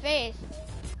to the face.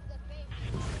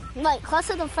 Like, close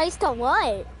to the face to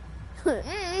what?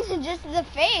 Just the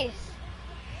face.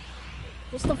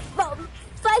 Just the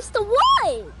face to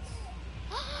what?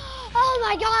 Oh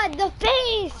my god, the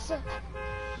face!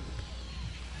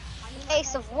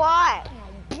 Face of what?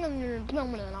 Oh my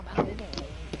god,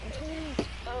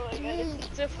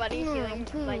 it's a funny feeling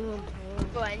to like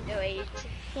go underage.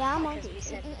 Yeah, I'm on.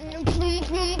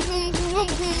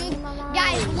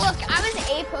 Guys, look, I was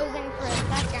A-posing for a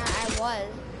second. I was.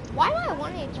 Why do I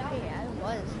want HP? I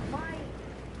was.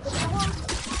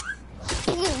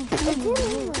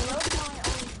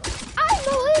 I'm a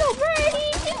little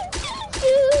birdie.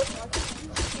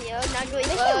 They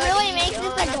should really make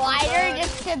this a glider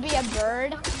just to be a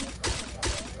bird.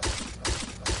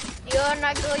 You're an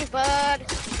ugly bird.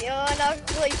 You're an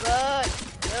ugly bird.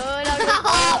 You're an ugly bird.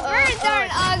 Birds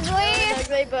aren't ugly. You're an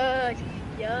ugly bird.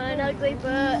 You're an ugly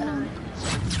bird.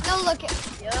 No, look at.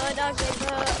 You're an ugly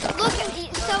bird. Look at me.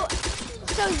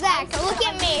 So Zach, look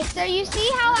at me. So you see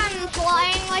how I'm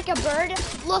flying like a bird?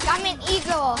 Look, I'm an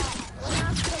eagle.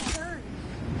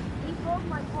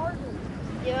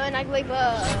 You're an ugly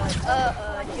bird.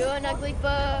 You're an ugly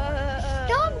bird.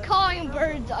 Stop calling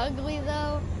birds ugly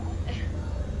though.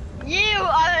 You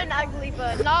are an ugly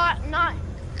bird. Not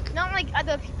like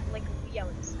other people, like Leo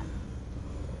and stuff.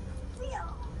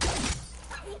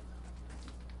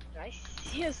 Did I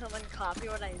hear someone copy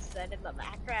what I said in the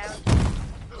background?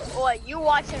 Or you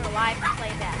watching a live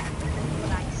playback?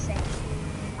 What I say.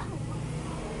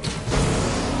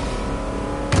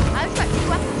 I was got 2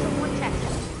 weapons in 1 chest.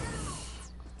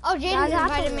 Oh, Jaden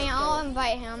invited me. I'll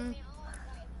invite him.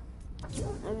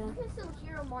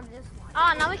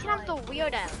 Oh, now we can have the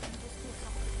weirdo.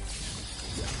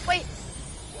 Wait,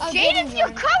 Jaden's your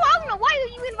co-owner. Why are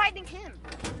you inviting him?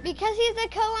 Because he's the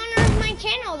co-owner of my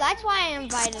channel. That's why I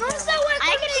invited him.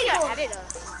 I can be your editor.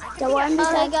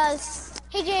 Okay, guys.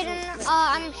 Hey, Jaden.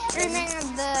 I'm streaming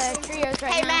the trios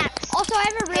right now. Max. Also, I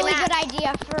have a really good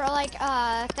idea for like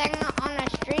a thing on a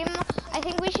stream. I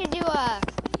think we should do a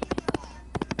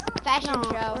fashion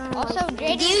show. Also,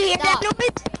 Jaden. Do you hear that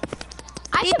noise?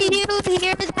 Do you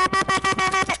hear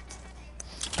that?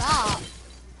 Stop.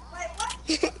 Why?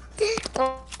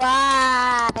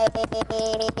 How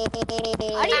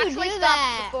do you do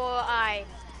that? Before I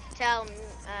tell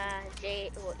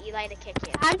Eli to kick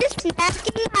you. I'm just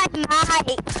smacking my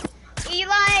mic.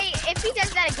 Eli, if he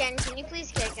does that again, can you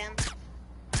please kick him?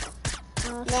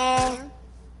 Yeah.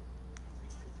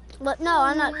 But no,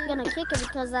 I'm not gonna kick him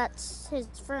because that's his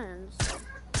friends.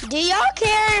 Do y'all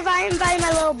care if I invite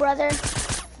my little brother?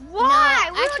 Why?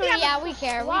 No, actually, yeah, we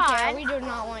care. We care. We do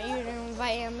not want you to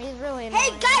invite him. He's really annoying.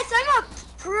 Hey guys, I'm a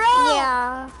pro.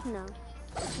 Yeah, no.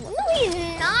 No, he's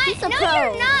not. He's a no, pro.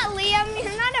 you're not, Liam.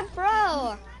 You're not a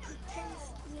pro.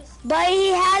 But he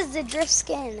has the drift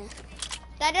skin.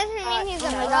 That doesn't mean he's a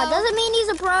pro. God, doesn't mean he's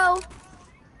a pro.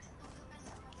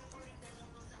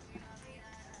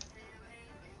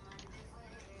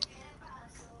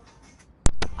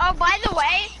 Oh, by the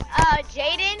way,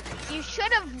 Jaden, you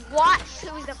should have watched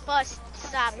who was the first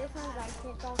sub.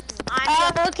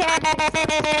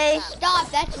 Okay.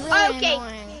 Stop, that's really Okay.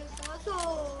 annoying.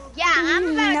 Yeah,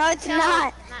 I'm about No, to it's tell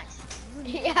not. Max.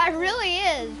 Yeah, it really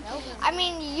is. I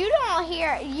mean, you don't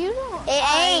hear, It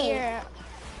ain't. hear.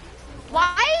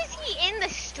 Why is he in the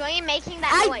stream making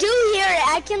that I noise? do hear it.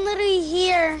 I can literally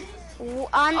hear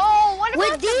on Oh, what with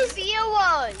about these the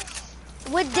viewers?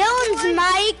 with Dylan's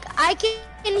mic. I can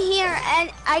hear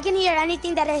and I can hear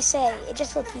anything that I say. It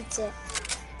just repeats it.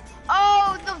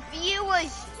 Oh, the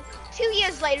viewers. 2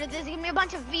 years later, there's gonna be a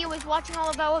bunch of viewers watching all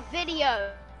of our videos.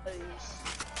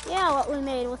 Yeah, what we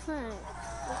made. What's that?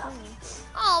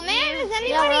 Oh man, is we're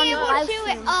on anybody the able live to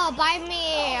stream. buy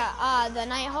me the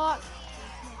Nighthawk?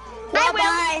 I will.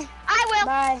 Bye. I will.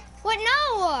 Bye. What?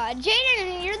 No,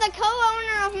 Jaden, you're the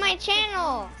co-owner of my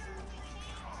channel.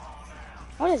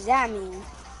 What does that mean?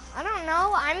 I don't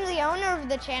know. I'm the owner of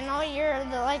the channel. You're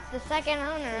the second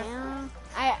owner. Yeah.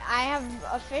 I have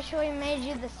officially made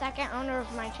you the second owner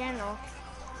of my channel.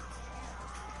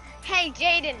 Hey,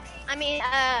 Jaden. I mean,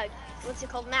 what's it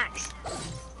called? Max.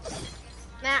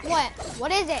 Max. What?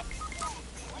 What is it?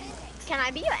 Can I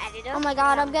be your editor? Oh my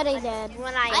God, I'm getting dead.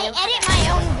 When I edit my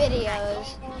own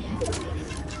videos.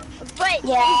 But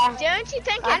Yeah. don't you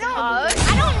think I it's hard?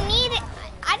 don't need it.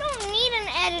 I don't need an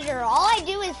editor. All I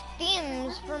do is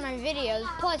themes for my videos.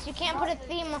 Plus, you can't put a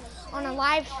theme on a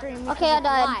live stream. Because Okay, I it's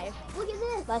died. live. Look at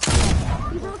this. Let's do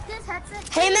it. You broke this headset.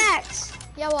 Hey Max,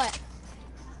 Yeah, what?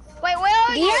 Wait, where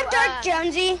are do you? you have Dark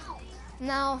Jonesy?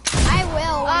 No, I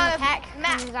will when the pack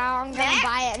Max- comes out. I'm gonna Max?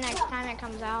 buy it next time it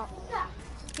comes out.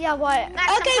 Yeah, what?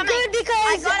 Max, I'm Okay, coming. good,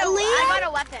 because I Liam- got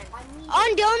a weapon.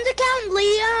 On Dylan's account,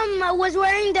 Liam was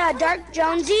wearing the Dark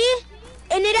Jonesy,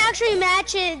 and it actually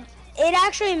matched. It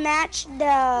actually matched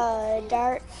the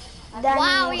dark.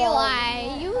 Wow,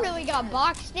 Eli, you really got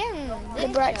boxed in. The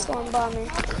didn't Bright you? Storm Bomber.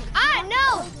 Ah,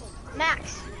 no!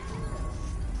 Max.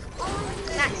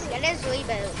 Max, get his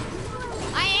reboot.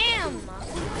 I am.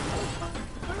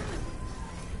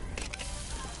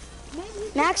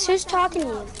 Max, who's talking to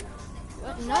you?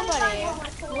 Nobody.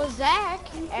 Well, Zach.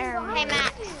 Aaron. Hey,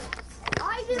 Max.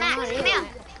 Max, come here.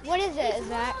 What is it,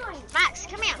 Zach? Max,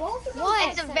 come here. What?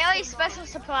 It's a very special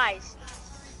surprise.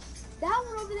 That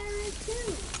one over there is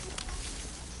too.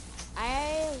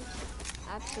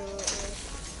 Absolutely.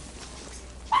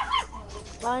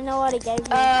 I know what he gave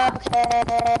me.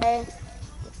 Okay.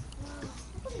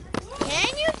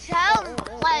 Can you tell,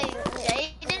 like,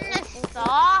 Jaden to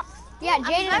stop? Yeah, I'm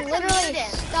Jaden, about to literally mute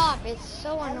him. stop. It's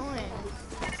so annoying.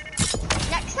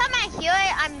 Next time I hear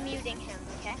it, I'm muting him,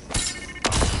 okay?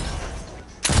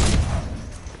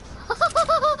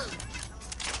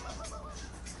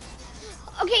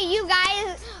 Okay, you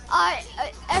guys,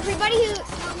 everybody who...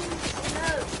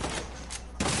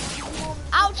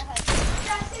 Ouch!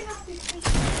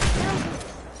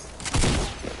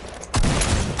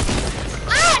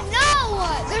 Ah,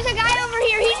 no! There's a guy over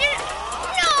here. He just...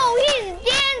 No, he's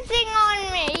dancing on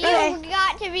me. Okay. You've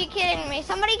got to be kidding me.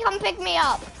 Somebody come pick me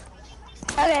up.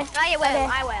 Okay. I will, Okay.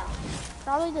 I will.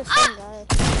 Probably the same guy.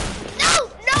 No,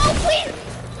 no, please!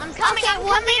 I'm coming, Okay, I'm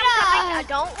was coming, it, I'm coming.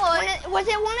 Don't worry. Was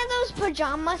it one of those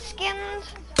pajama skins?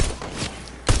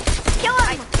 Kill him.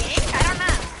 I think, I don't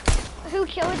know. Who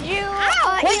killed you?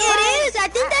 Wait, it is. I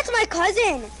think that's my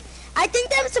cousin. I think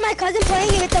that's my cousin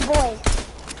playing it with a boy.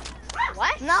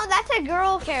 What? No, that's a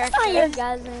girl character. Oh, your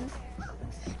cousin.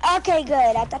 Okay,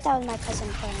 good. I thought that was my cousin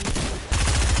playing.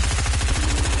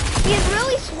 He's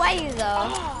really sweaty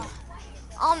though.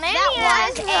 Oh man, That he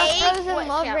has was the a frozen what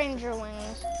Love show? Ranger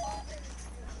wings.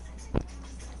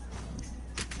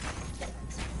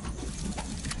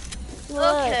 Okay.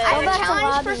 I have a back to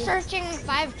challenge for lobby. searching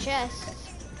 5 chests.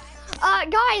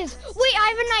 Guys, wait, I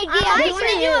have an idea. I'm Do you want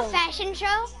to for do a you. fashion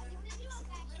show?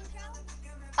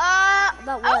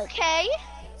 About what? Okay.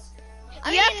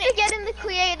 I You have mean- to get in the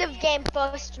creative game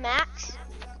first, Max.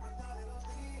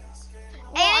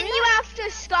 Well, And I'm you have to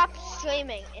stop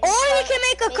streaming. and Or he start can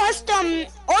make a making- custom.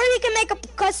 Or he can make a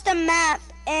custom map,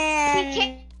 He and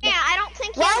can't. Yeah, I don't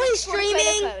think. he While has he's full creative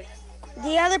streaming- code.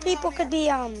 the other people could be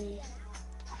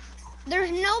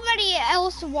There's nobody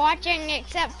else watching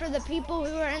except for the people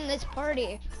who are in this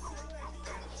party.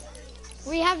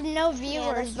 We have no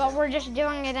viewers, but we're just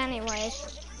doing it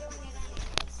anyways.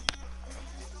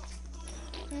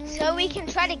 So we can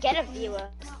try to get a viewer.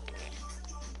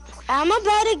 I'm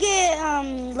about to get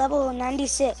level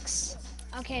 96.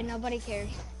 Okay, nobody cares.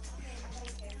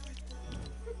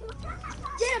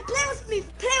 Yeah, play with me,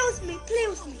 play with me, play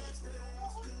with me.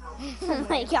 Oh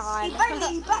my god.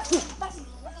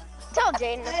 Tell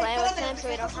Jaden to play with him so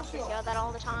we don't have to hear that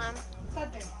all the time.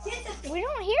 We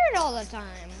don't hear it all the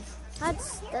time.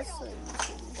 That's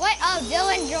What? Oh,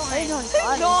 Dylan joined.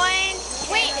 Join.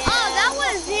 Wait, oh, that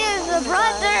was his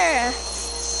brother.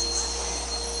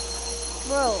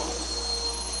 bro.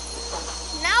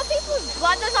 Now people's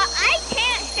brothers are. I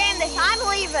can't stand this. I'm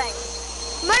leaving.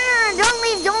 No, don't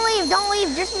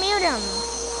leave. Just mute him.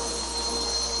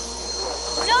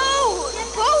 No,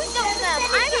 both of them.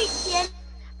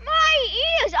 My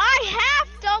ears. I have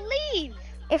to leave.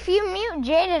 If you mute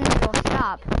Jaden, it will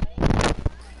stop.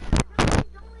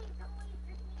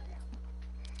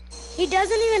 He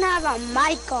doesn't even have a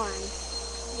mic on.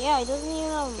 Yeah, he doesn't even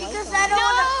have a mic Because on. I don't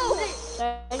want to.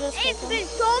 It's been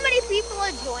so many people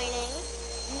are joining.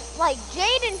 Like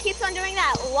Jaden keeps on doing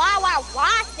that wah wah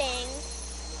wah thing.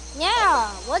 Yeah,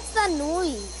 what's the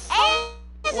noise? And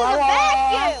this is a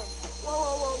vacuum.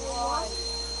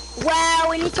 Wow,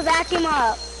 we need to vacuum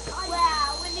up.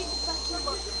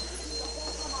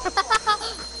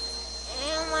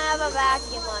 And I have a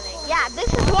vacuum on it. Yeah, this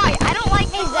is why I don't like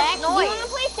Hey this Zach, do you noise. want to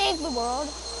play Save the World?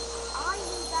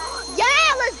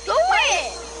 Yeah, let's do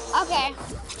it. Okay.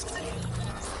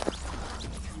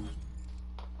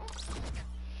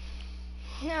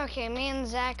 Okay, me and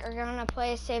Zach are gonna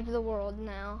play Save the World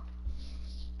now.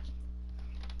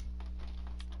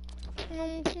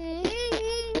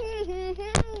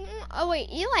 Oh wait,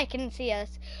 Eli can see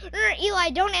us. Eli,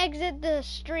 don't exit the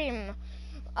stream.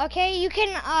 Okay, you can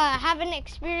have an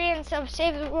experience of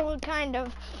Save the World kind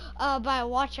of by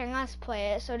watching us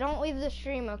play it. So don't leave the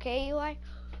stream, okay, Eli?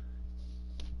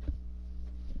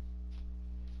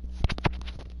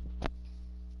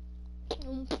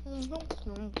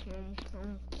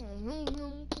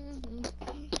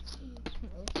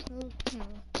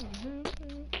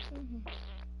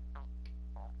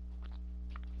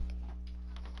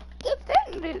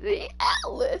 Defend the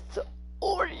Atlas,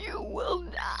 or you will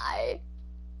die.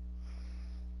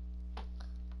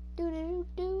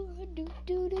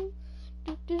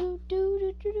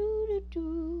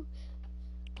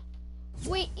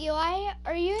 Wait, Eli,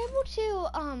 are you able to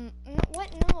what?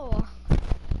 No.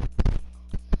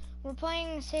 We're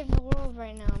playing Save the World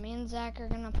right now. Me and Zach are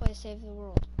gonna play Save the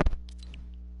World.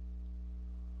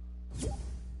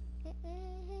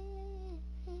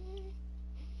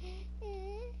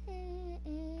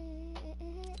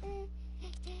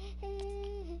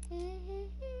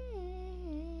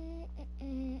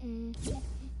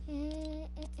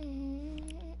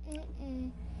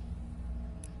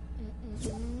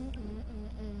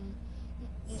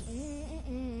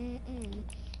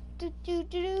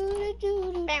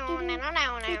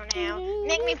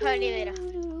 Make me pretty later.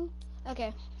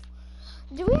 Okay.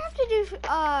 Do we have to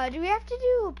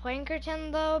do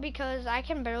Plankerton though? Because I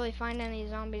can barely find any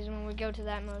zombies when we go to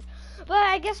that mode. But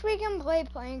I guess we can play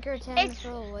Plankerton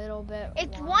for a little bit.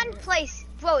 It's longer. one place,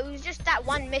 bro. It was just that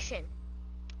one mission.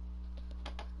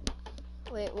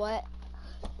 Wait, what?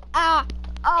 Ah!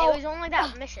 Oh! It was only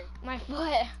that mission. My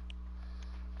foot.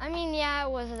 I mean, yeah,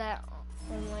 it was that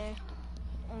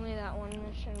only that one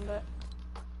mission, but.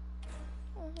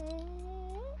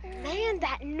 Man,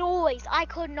 that noise. I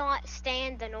could not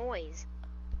stand the noise.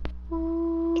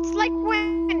 It's like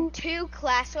when two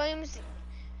classrooms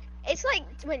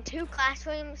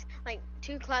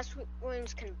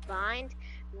combined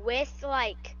with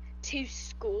like two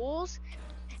schools,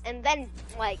 and then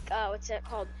like what's it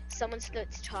called? Someone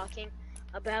starts talking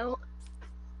about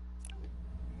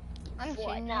I'm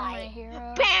changing my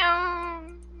hero.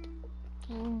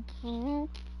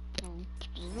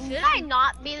 Should I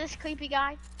not be this creepy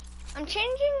guy? I'm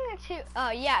changing to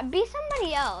yeah, be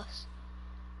somebody else.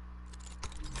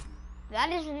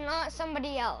 That is not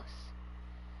somebody else.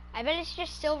 I bet it's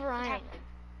just Silver Iron.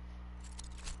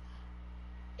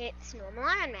 It's normal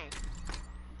Iron Man.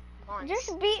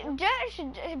 Just be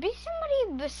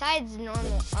somebody besides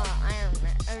normal Iron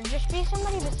Man. Or just be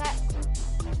somebody besides.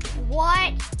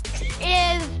 What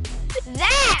is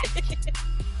that?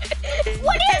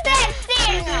 What is that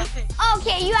thing?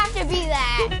 Okay, you have to be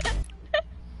that.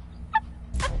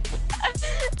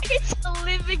 It's a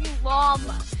living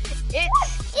llama.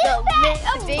 It's that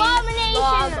living abomination?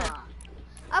 llama.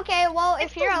 Okay, well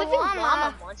if you're a living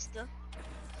llama monster.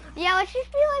 yeah, let's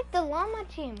just be like the llama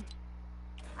team.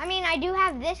 I mean, I do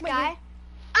have this guy.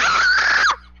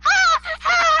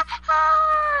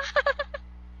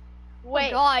 Wait,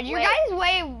 oh God, you guys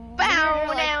way bow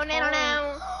like, down.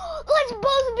 Let's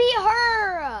both be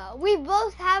her. We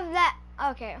both have that.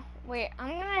 Okay, wait,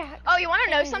 I'm gonna. Oh, you want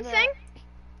to know something?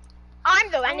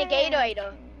 I'm the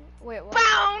Renegade-Raider. Wait, what?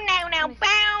 Bow now, bow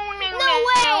now. No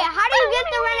way! How do you get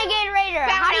the Renegade Raider?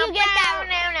 How do you get that?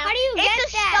 How do you get that?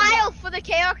 It's a style for the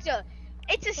character.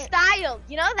 It's a style.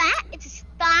 You know that? It's a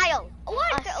style.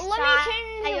 What? A Let me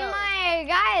a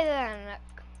guy then.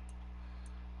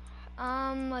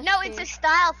 Let's No, see. it's a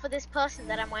style for this person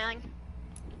that I'm wearing.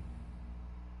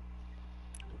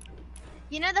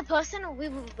 You know the person we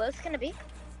were both gonna be?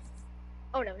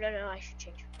 Oh no, I should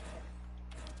change.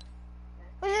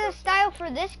 Was it a style for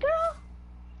this girl?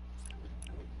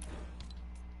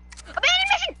 Abandoned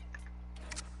mission!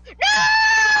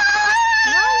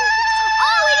 No!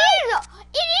 Oh, it is!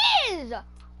 It is!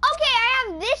 Okay, I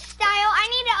have this style. I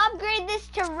need to upgrade this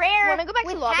to rare. Wanna go back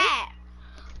with to lobby? hat.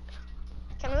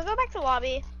 Can we go back to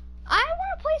lobby? I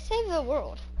want to play Save the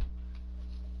World.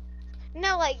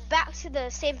 No, like back to the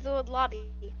Save the World lobby.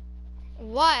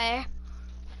 Why?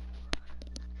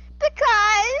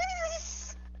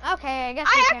 Because Okay, I guess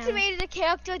I we can. activated a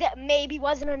character that maybe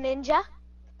wasn't a ninja.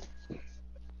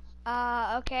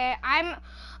 Okay.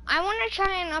 I want to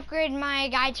try and upgrade my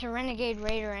guy to Renegade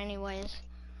Raider anyways.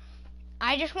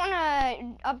 I just want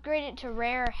to upgrade it to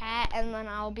rare hat and then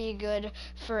I'll be good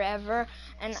forever.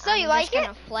 And So I'm you just like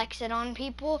gonna flex it on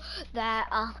people that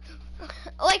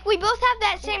like we both have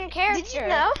that same character. Did you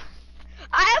know?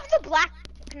 I have the Black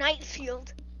Knight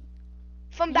shield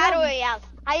from You Battle have- Royale.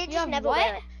 I you just have never what?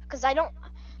 wear it because I don't.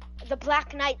 The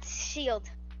Black Knight shield.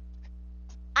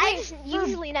 I Wait, just for-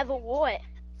 usually never wore it.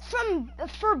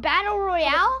 For Battle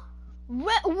Royale?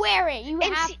 Wear it. You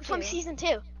have to. From season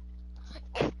 2.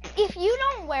 If you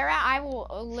don't wear it, I will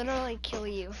literally kill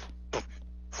you.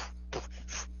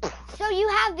 So you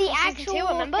have the From season two, actual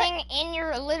remember? thing in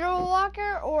your literal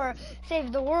locker or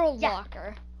Save the World Yeah.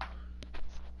 locker?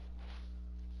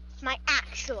 My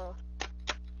actual.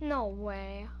 No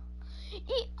way.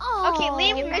 Okay,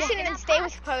 leave Oh, mission and stay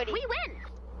with Cody. We win.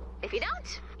 If you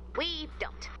don't, we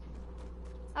don't.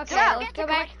 Okay, Don't let's forget go to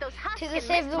back collect those husk to the and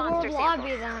Save mist the monster World lobby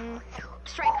samples. then.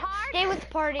 Strike hard. Stay with the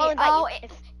party. I'll invite Oh,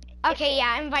 you. okay,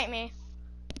 yeah, invite me.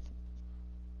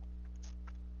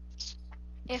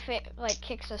 If it like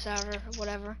kicks us out or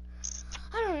whatever.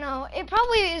 I don't know. It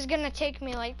probably is gonna take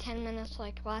me like 10 minutes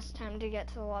like last time to get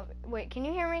to the lobby. Wait, can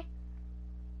you hear me?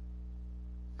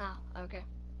 Oh, okay.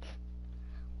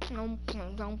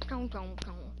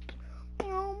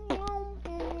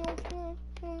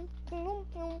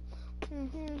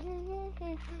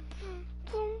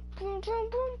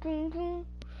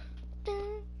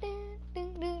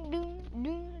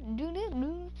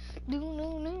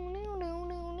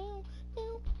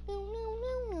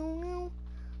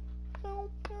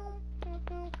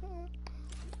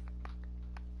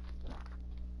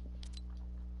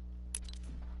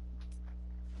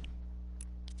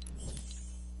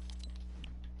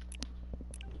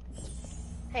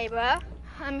 Hey, bro.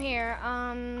 I'm here.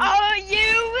 Are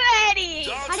you ready?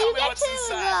 Don't How do tell you me get what's to the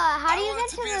inside. how I do you want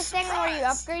get it to be a the thing where you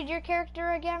surprise. upgrade your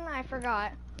character again? I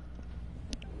forgot.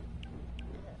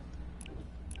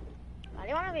 Why do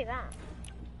you want to be that?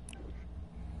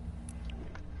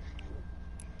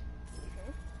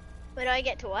 Where do I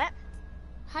get to what?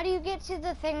 How do you get to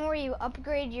the thing where you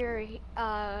upgrade your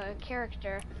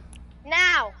character?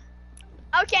 Now.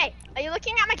 Okay. Are you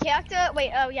looking at my character?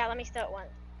 Wait. Oh yeah. Let me start one.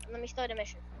 Let me start a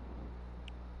mission.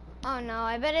 Oh no,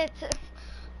 I bet it's.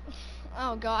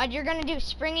 Oh god, you're gonna do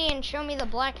Springy and show me the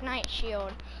Black Knight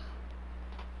shield.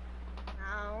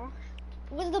 No.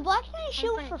 Was the Black Knight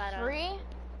shield Something for better. free?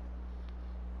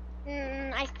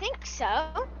 I think so.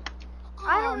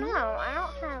 I don't know. I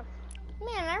don't have.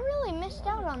 Man, I really missed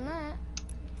out on that.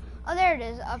 Oh, there it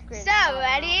is. Upgrade. So Oh,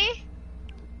 ready?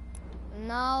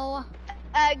 No,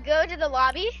 Go to the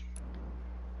lobby.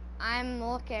 I'm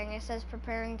looking. It says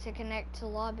preparing to connect to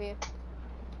lobby.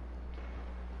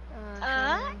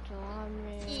 Connect to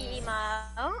lobby.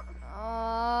 Emo.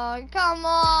 Oh, come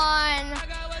on.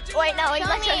 Wait, no. Let's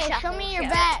go Show shuffle. me your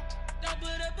Yeah. bet.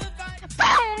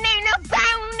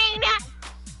 Bow-nina.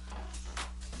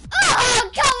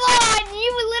 Oh, come on!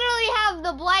 You literally have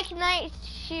the Black Knight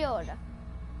shield.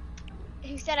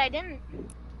 Who said I didn't?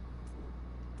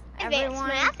 Advanced Everyone.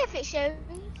 math if it shows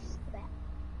that.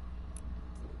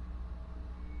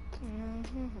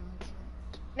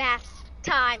 Math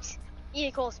times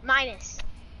equals minus.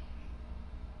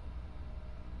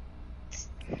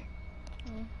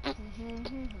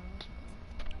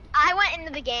 I went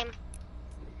into the game.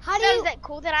 How do So you? is that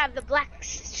cool that I have the black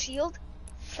shield?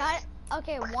 Shut.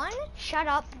 Okay, one, shut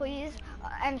up, please,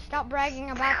 and stop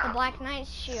bragging about the Black Knight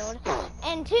shield.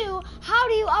 And two, how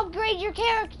do you upgrade your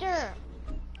character?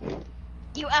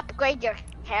 You upgrade your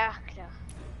character.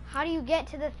 How do you get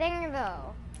to the thing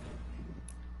though?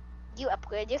 You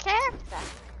upgrade your character.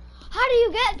 How do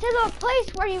you get to the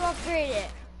place where you upgrade it?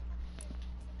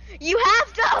 You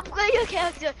have to upgrade your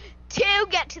character to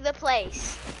get to the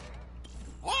place.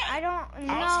 What? I don't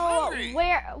I was hungry.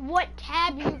 know what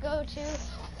tab you go to.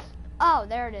 Oh,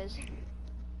 there it is.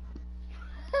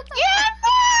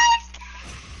 First!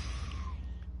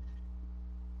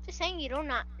 Just saying you do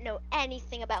not know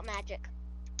anything about magic.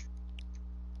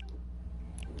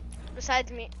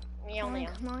 Besides me only.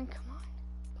 Come on.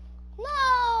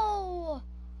 No!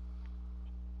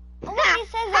 Oh, it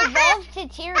says evolve to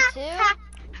tier 2.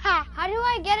 How do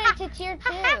I get it to tier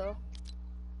 2?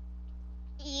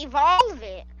 Evolve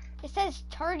it. It says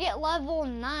target level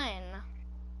 9.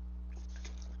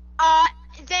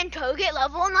 Then target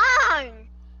level 9.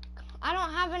 I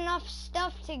don't have enough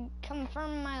stuff to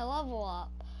confirm my level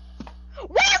up.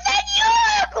 Well, then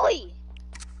you're ugly!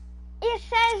 It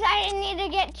says I need to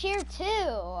get tier 2.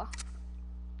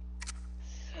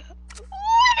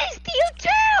 What is tier 2?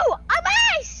 I'm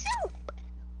a soup.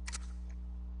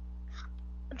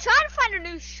 I'm trying to find a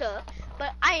new shirt,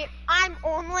 but I'm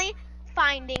only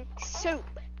finding soup.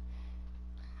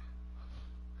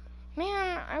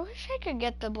 Man, I wish I could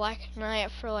get the Black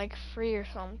Knight for like free or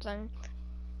something.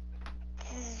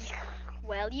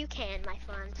 Well, you can, my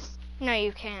friend. No,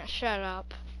 you can't. Shut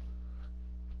up.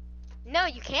 No,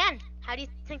 you can. How do you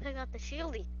think I got the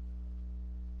shieldy?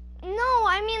 No,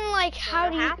 I mean like how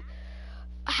do you... How?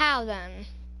 How then?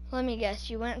 Let me guess.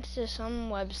 You went to some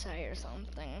website or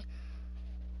something.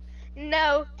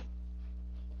 No.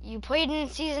 You played in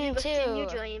season 2. You looked in your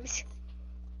dreams.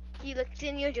 You looked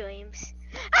in your dreams.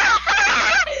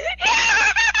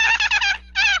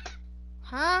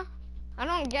 Huh? I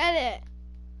don't get it.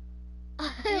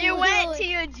 You went to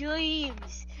your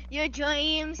dreams. Your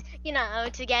dreams, you know,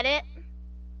 to get it.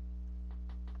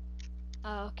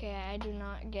 Oh, okay, I do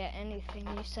not get anything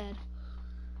you said.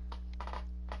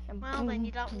 Well, then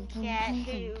you don't get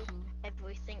who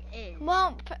everything is.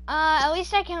 Well, at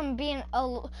least I can be an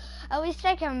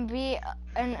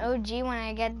OG when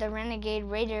I get the Renegade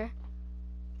Raider.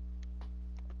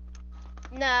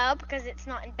 No, because it's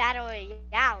not in Battle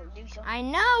Royale, loser. I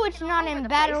know it's not in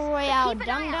Battle Royale,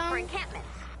 dum dum.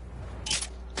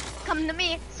 Come to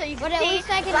me, so you can But at least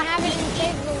I can have it in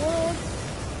Save the World.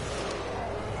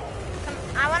 Come,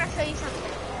 I want to show you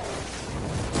something.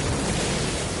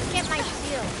 Get my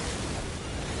shield.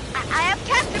 I have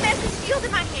Captain America's shield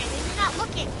in my hand, and you're not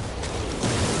looking.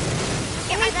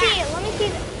 Let me see it. Let me see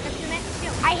it. Captain America's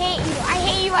shield. I hate you. I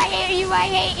hate you. I hate you. I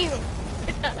hate you.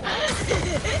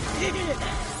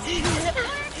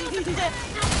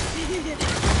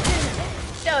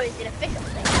 So is it official?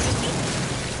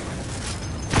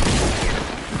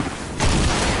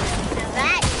 Now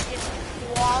that is just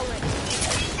quality.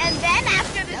 And then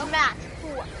after this match,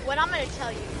 what I'm gonna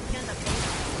tell you is gonna be.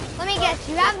 Let me guess.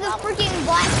 You have the freaking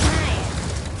Black Knight.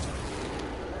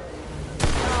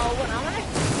 Oh, what I'm gonna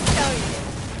show you.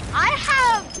 I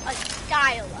have a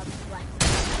style of Black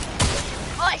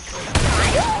Knight. A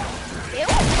style? There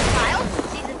was style in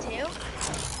season 2.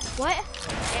 What?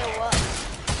 There was.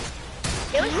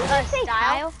 There was a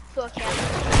style for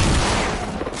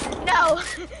Captain. No.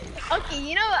 Okay,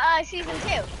 you know season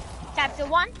 2, chapter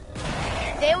 1.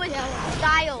 There was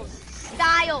styles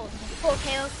for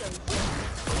characters.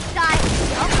 Styles.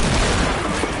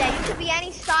 Yeah, you could be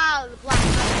any style of the Black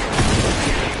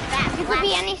Knight. You could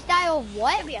be any style of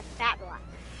what? You could be a fat Black.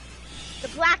 The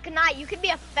Black Knight. You could be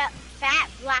a fat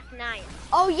Black Knight.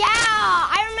 Oh yeah,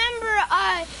 I remember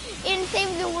in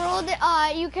Save the World,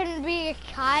 you can be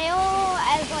Kyle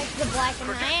as like the Black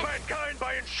Knight. Protect mankind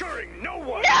by ensuring no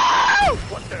one No!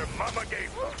 what their mama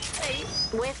gave them.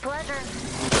 With pleasure.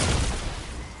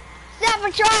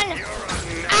 Zapatron!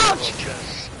 Ouch!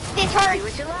 This hurts.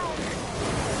 What you like.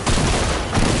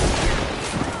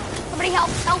 Somebody help!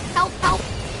 Help! Help! Help!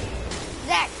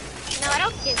 Zach, No, I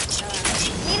don't give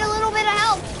need a little bit of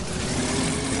help.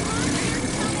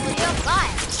 you're a bot.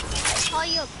 I call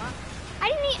you a bot. I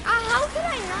didn't need. How could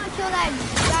I not kill that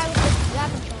guy with the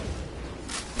Zapatron?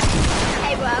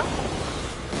 Hey, bro.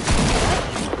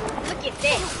 Look at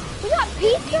this. We got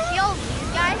pizza. You see all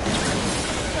these guys?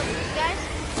 These guys?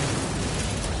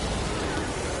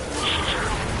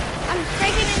 I'm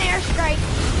striking an airstrike.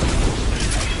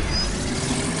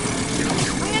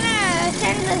 I'm gonna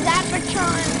send the Zapatron.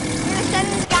 I'm gonna send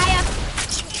this guy up.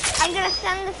 I'm gonna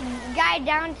send this guy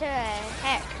down to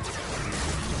heck.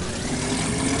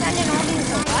 Sending all these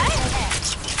zombies to heck.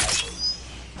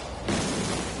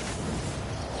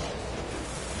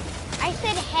 I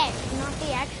said heck, not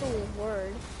the actual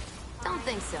word. Don't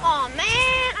think so. Oh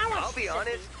man, I want. I'll be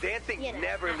honest, dancing You know.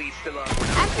 never leads to love.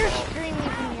 After stream, you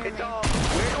can hear It's me. all,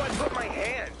 where do I put my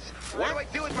hands? What do I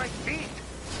do with my feet?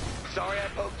 Sorry I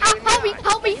poked you in the Help me! eye.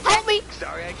 Help me! Help me!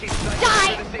 Sorry I keep Die!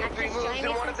 cycling the same three After moves Jamie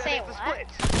and one of can them say is the what?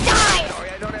 splits. Die! Sorry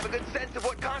I don't have a good sense of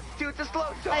what constitutes a slow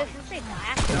I song. was gonna say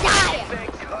that. Die!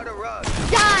 Thanks, cut a rug.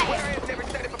 Die! Where I have never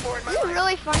said it before in my You life. really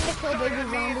really fun to kill baby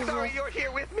zombies Sorry with. you're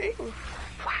here with me.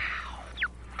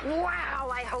 Wow,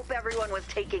 I hope everyone was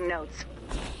taking notes.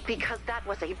 Because that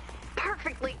was a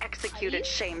perfectly executed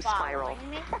shame spiral.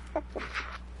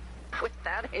 With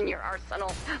that in your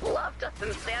arsenal, love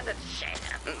doesn't stand a chance.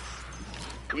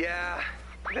 Yeah,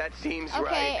 that seems right.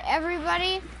 Okay,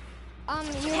 everybody,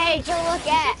 you need to look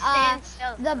at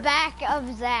the back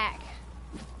of Zach.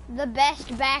 The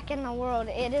best back in the world.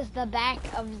 It is the back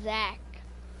of Zach.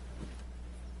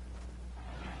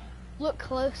 Look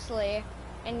closely,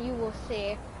 and you will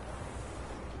see.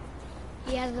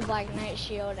 He has the Black Knight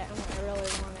shield, and I really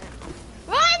want it.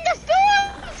 Run! The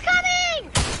storm's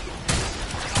coming!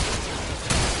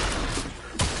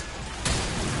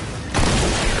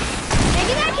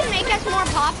 Maybe that can make us more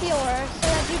popular, so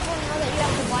that people know that you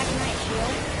have the Black Knight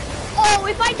shield. Oh,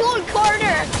 if I told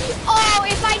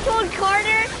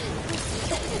Carter,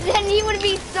 then he would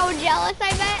be so jealous,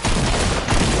 I bet.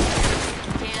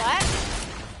 What?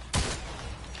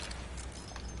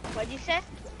 What'd you say?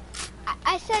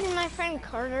 I said my friend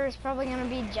Carter is probably gonna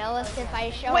be jealous if I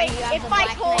show Wait, him you have if the I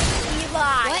Black told Knight.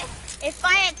 Eli. What? If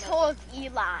I had told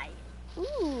Eli.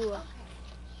 Ooh.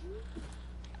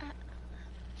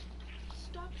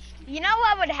 You know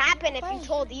what would happen if you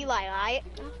told Eli, right?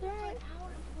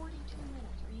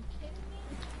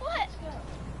 What?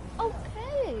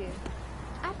 Okay.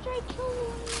 After I kill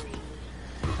one.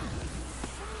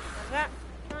 Is that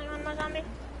killing one more zombie?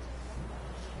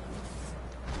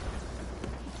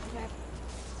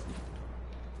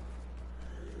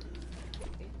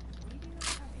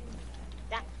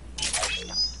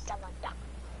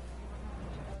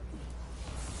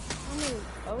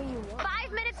 Oh, you want?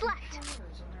 5 minutes left.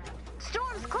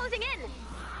 Storm's closing in.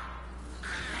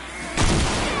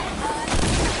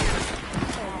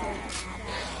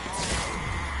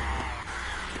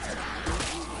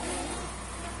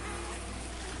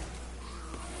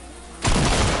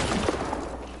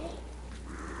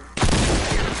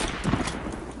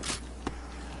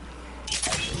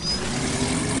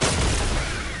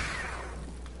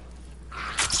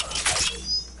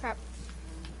 Crap.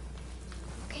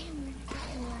 Okay, I'm gonna go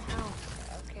in your house,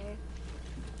 okay?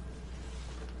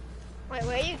 Wait,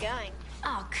 where are you going?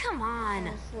 Oh, come on.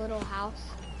 This little house.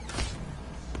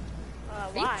 Are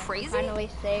you Why? crazy? Finally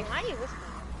safe. Why are you whispering?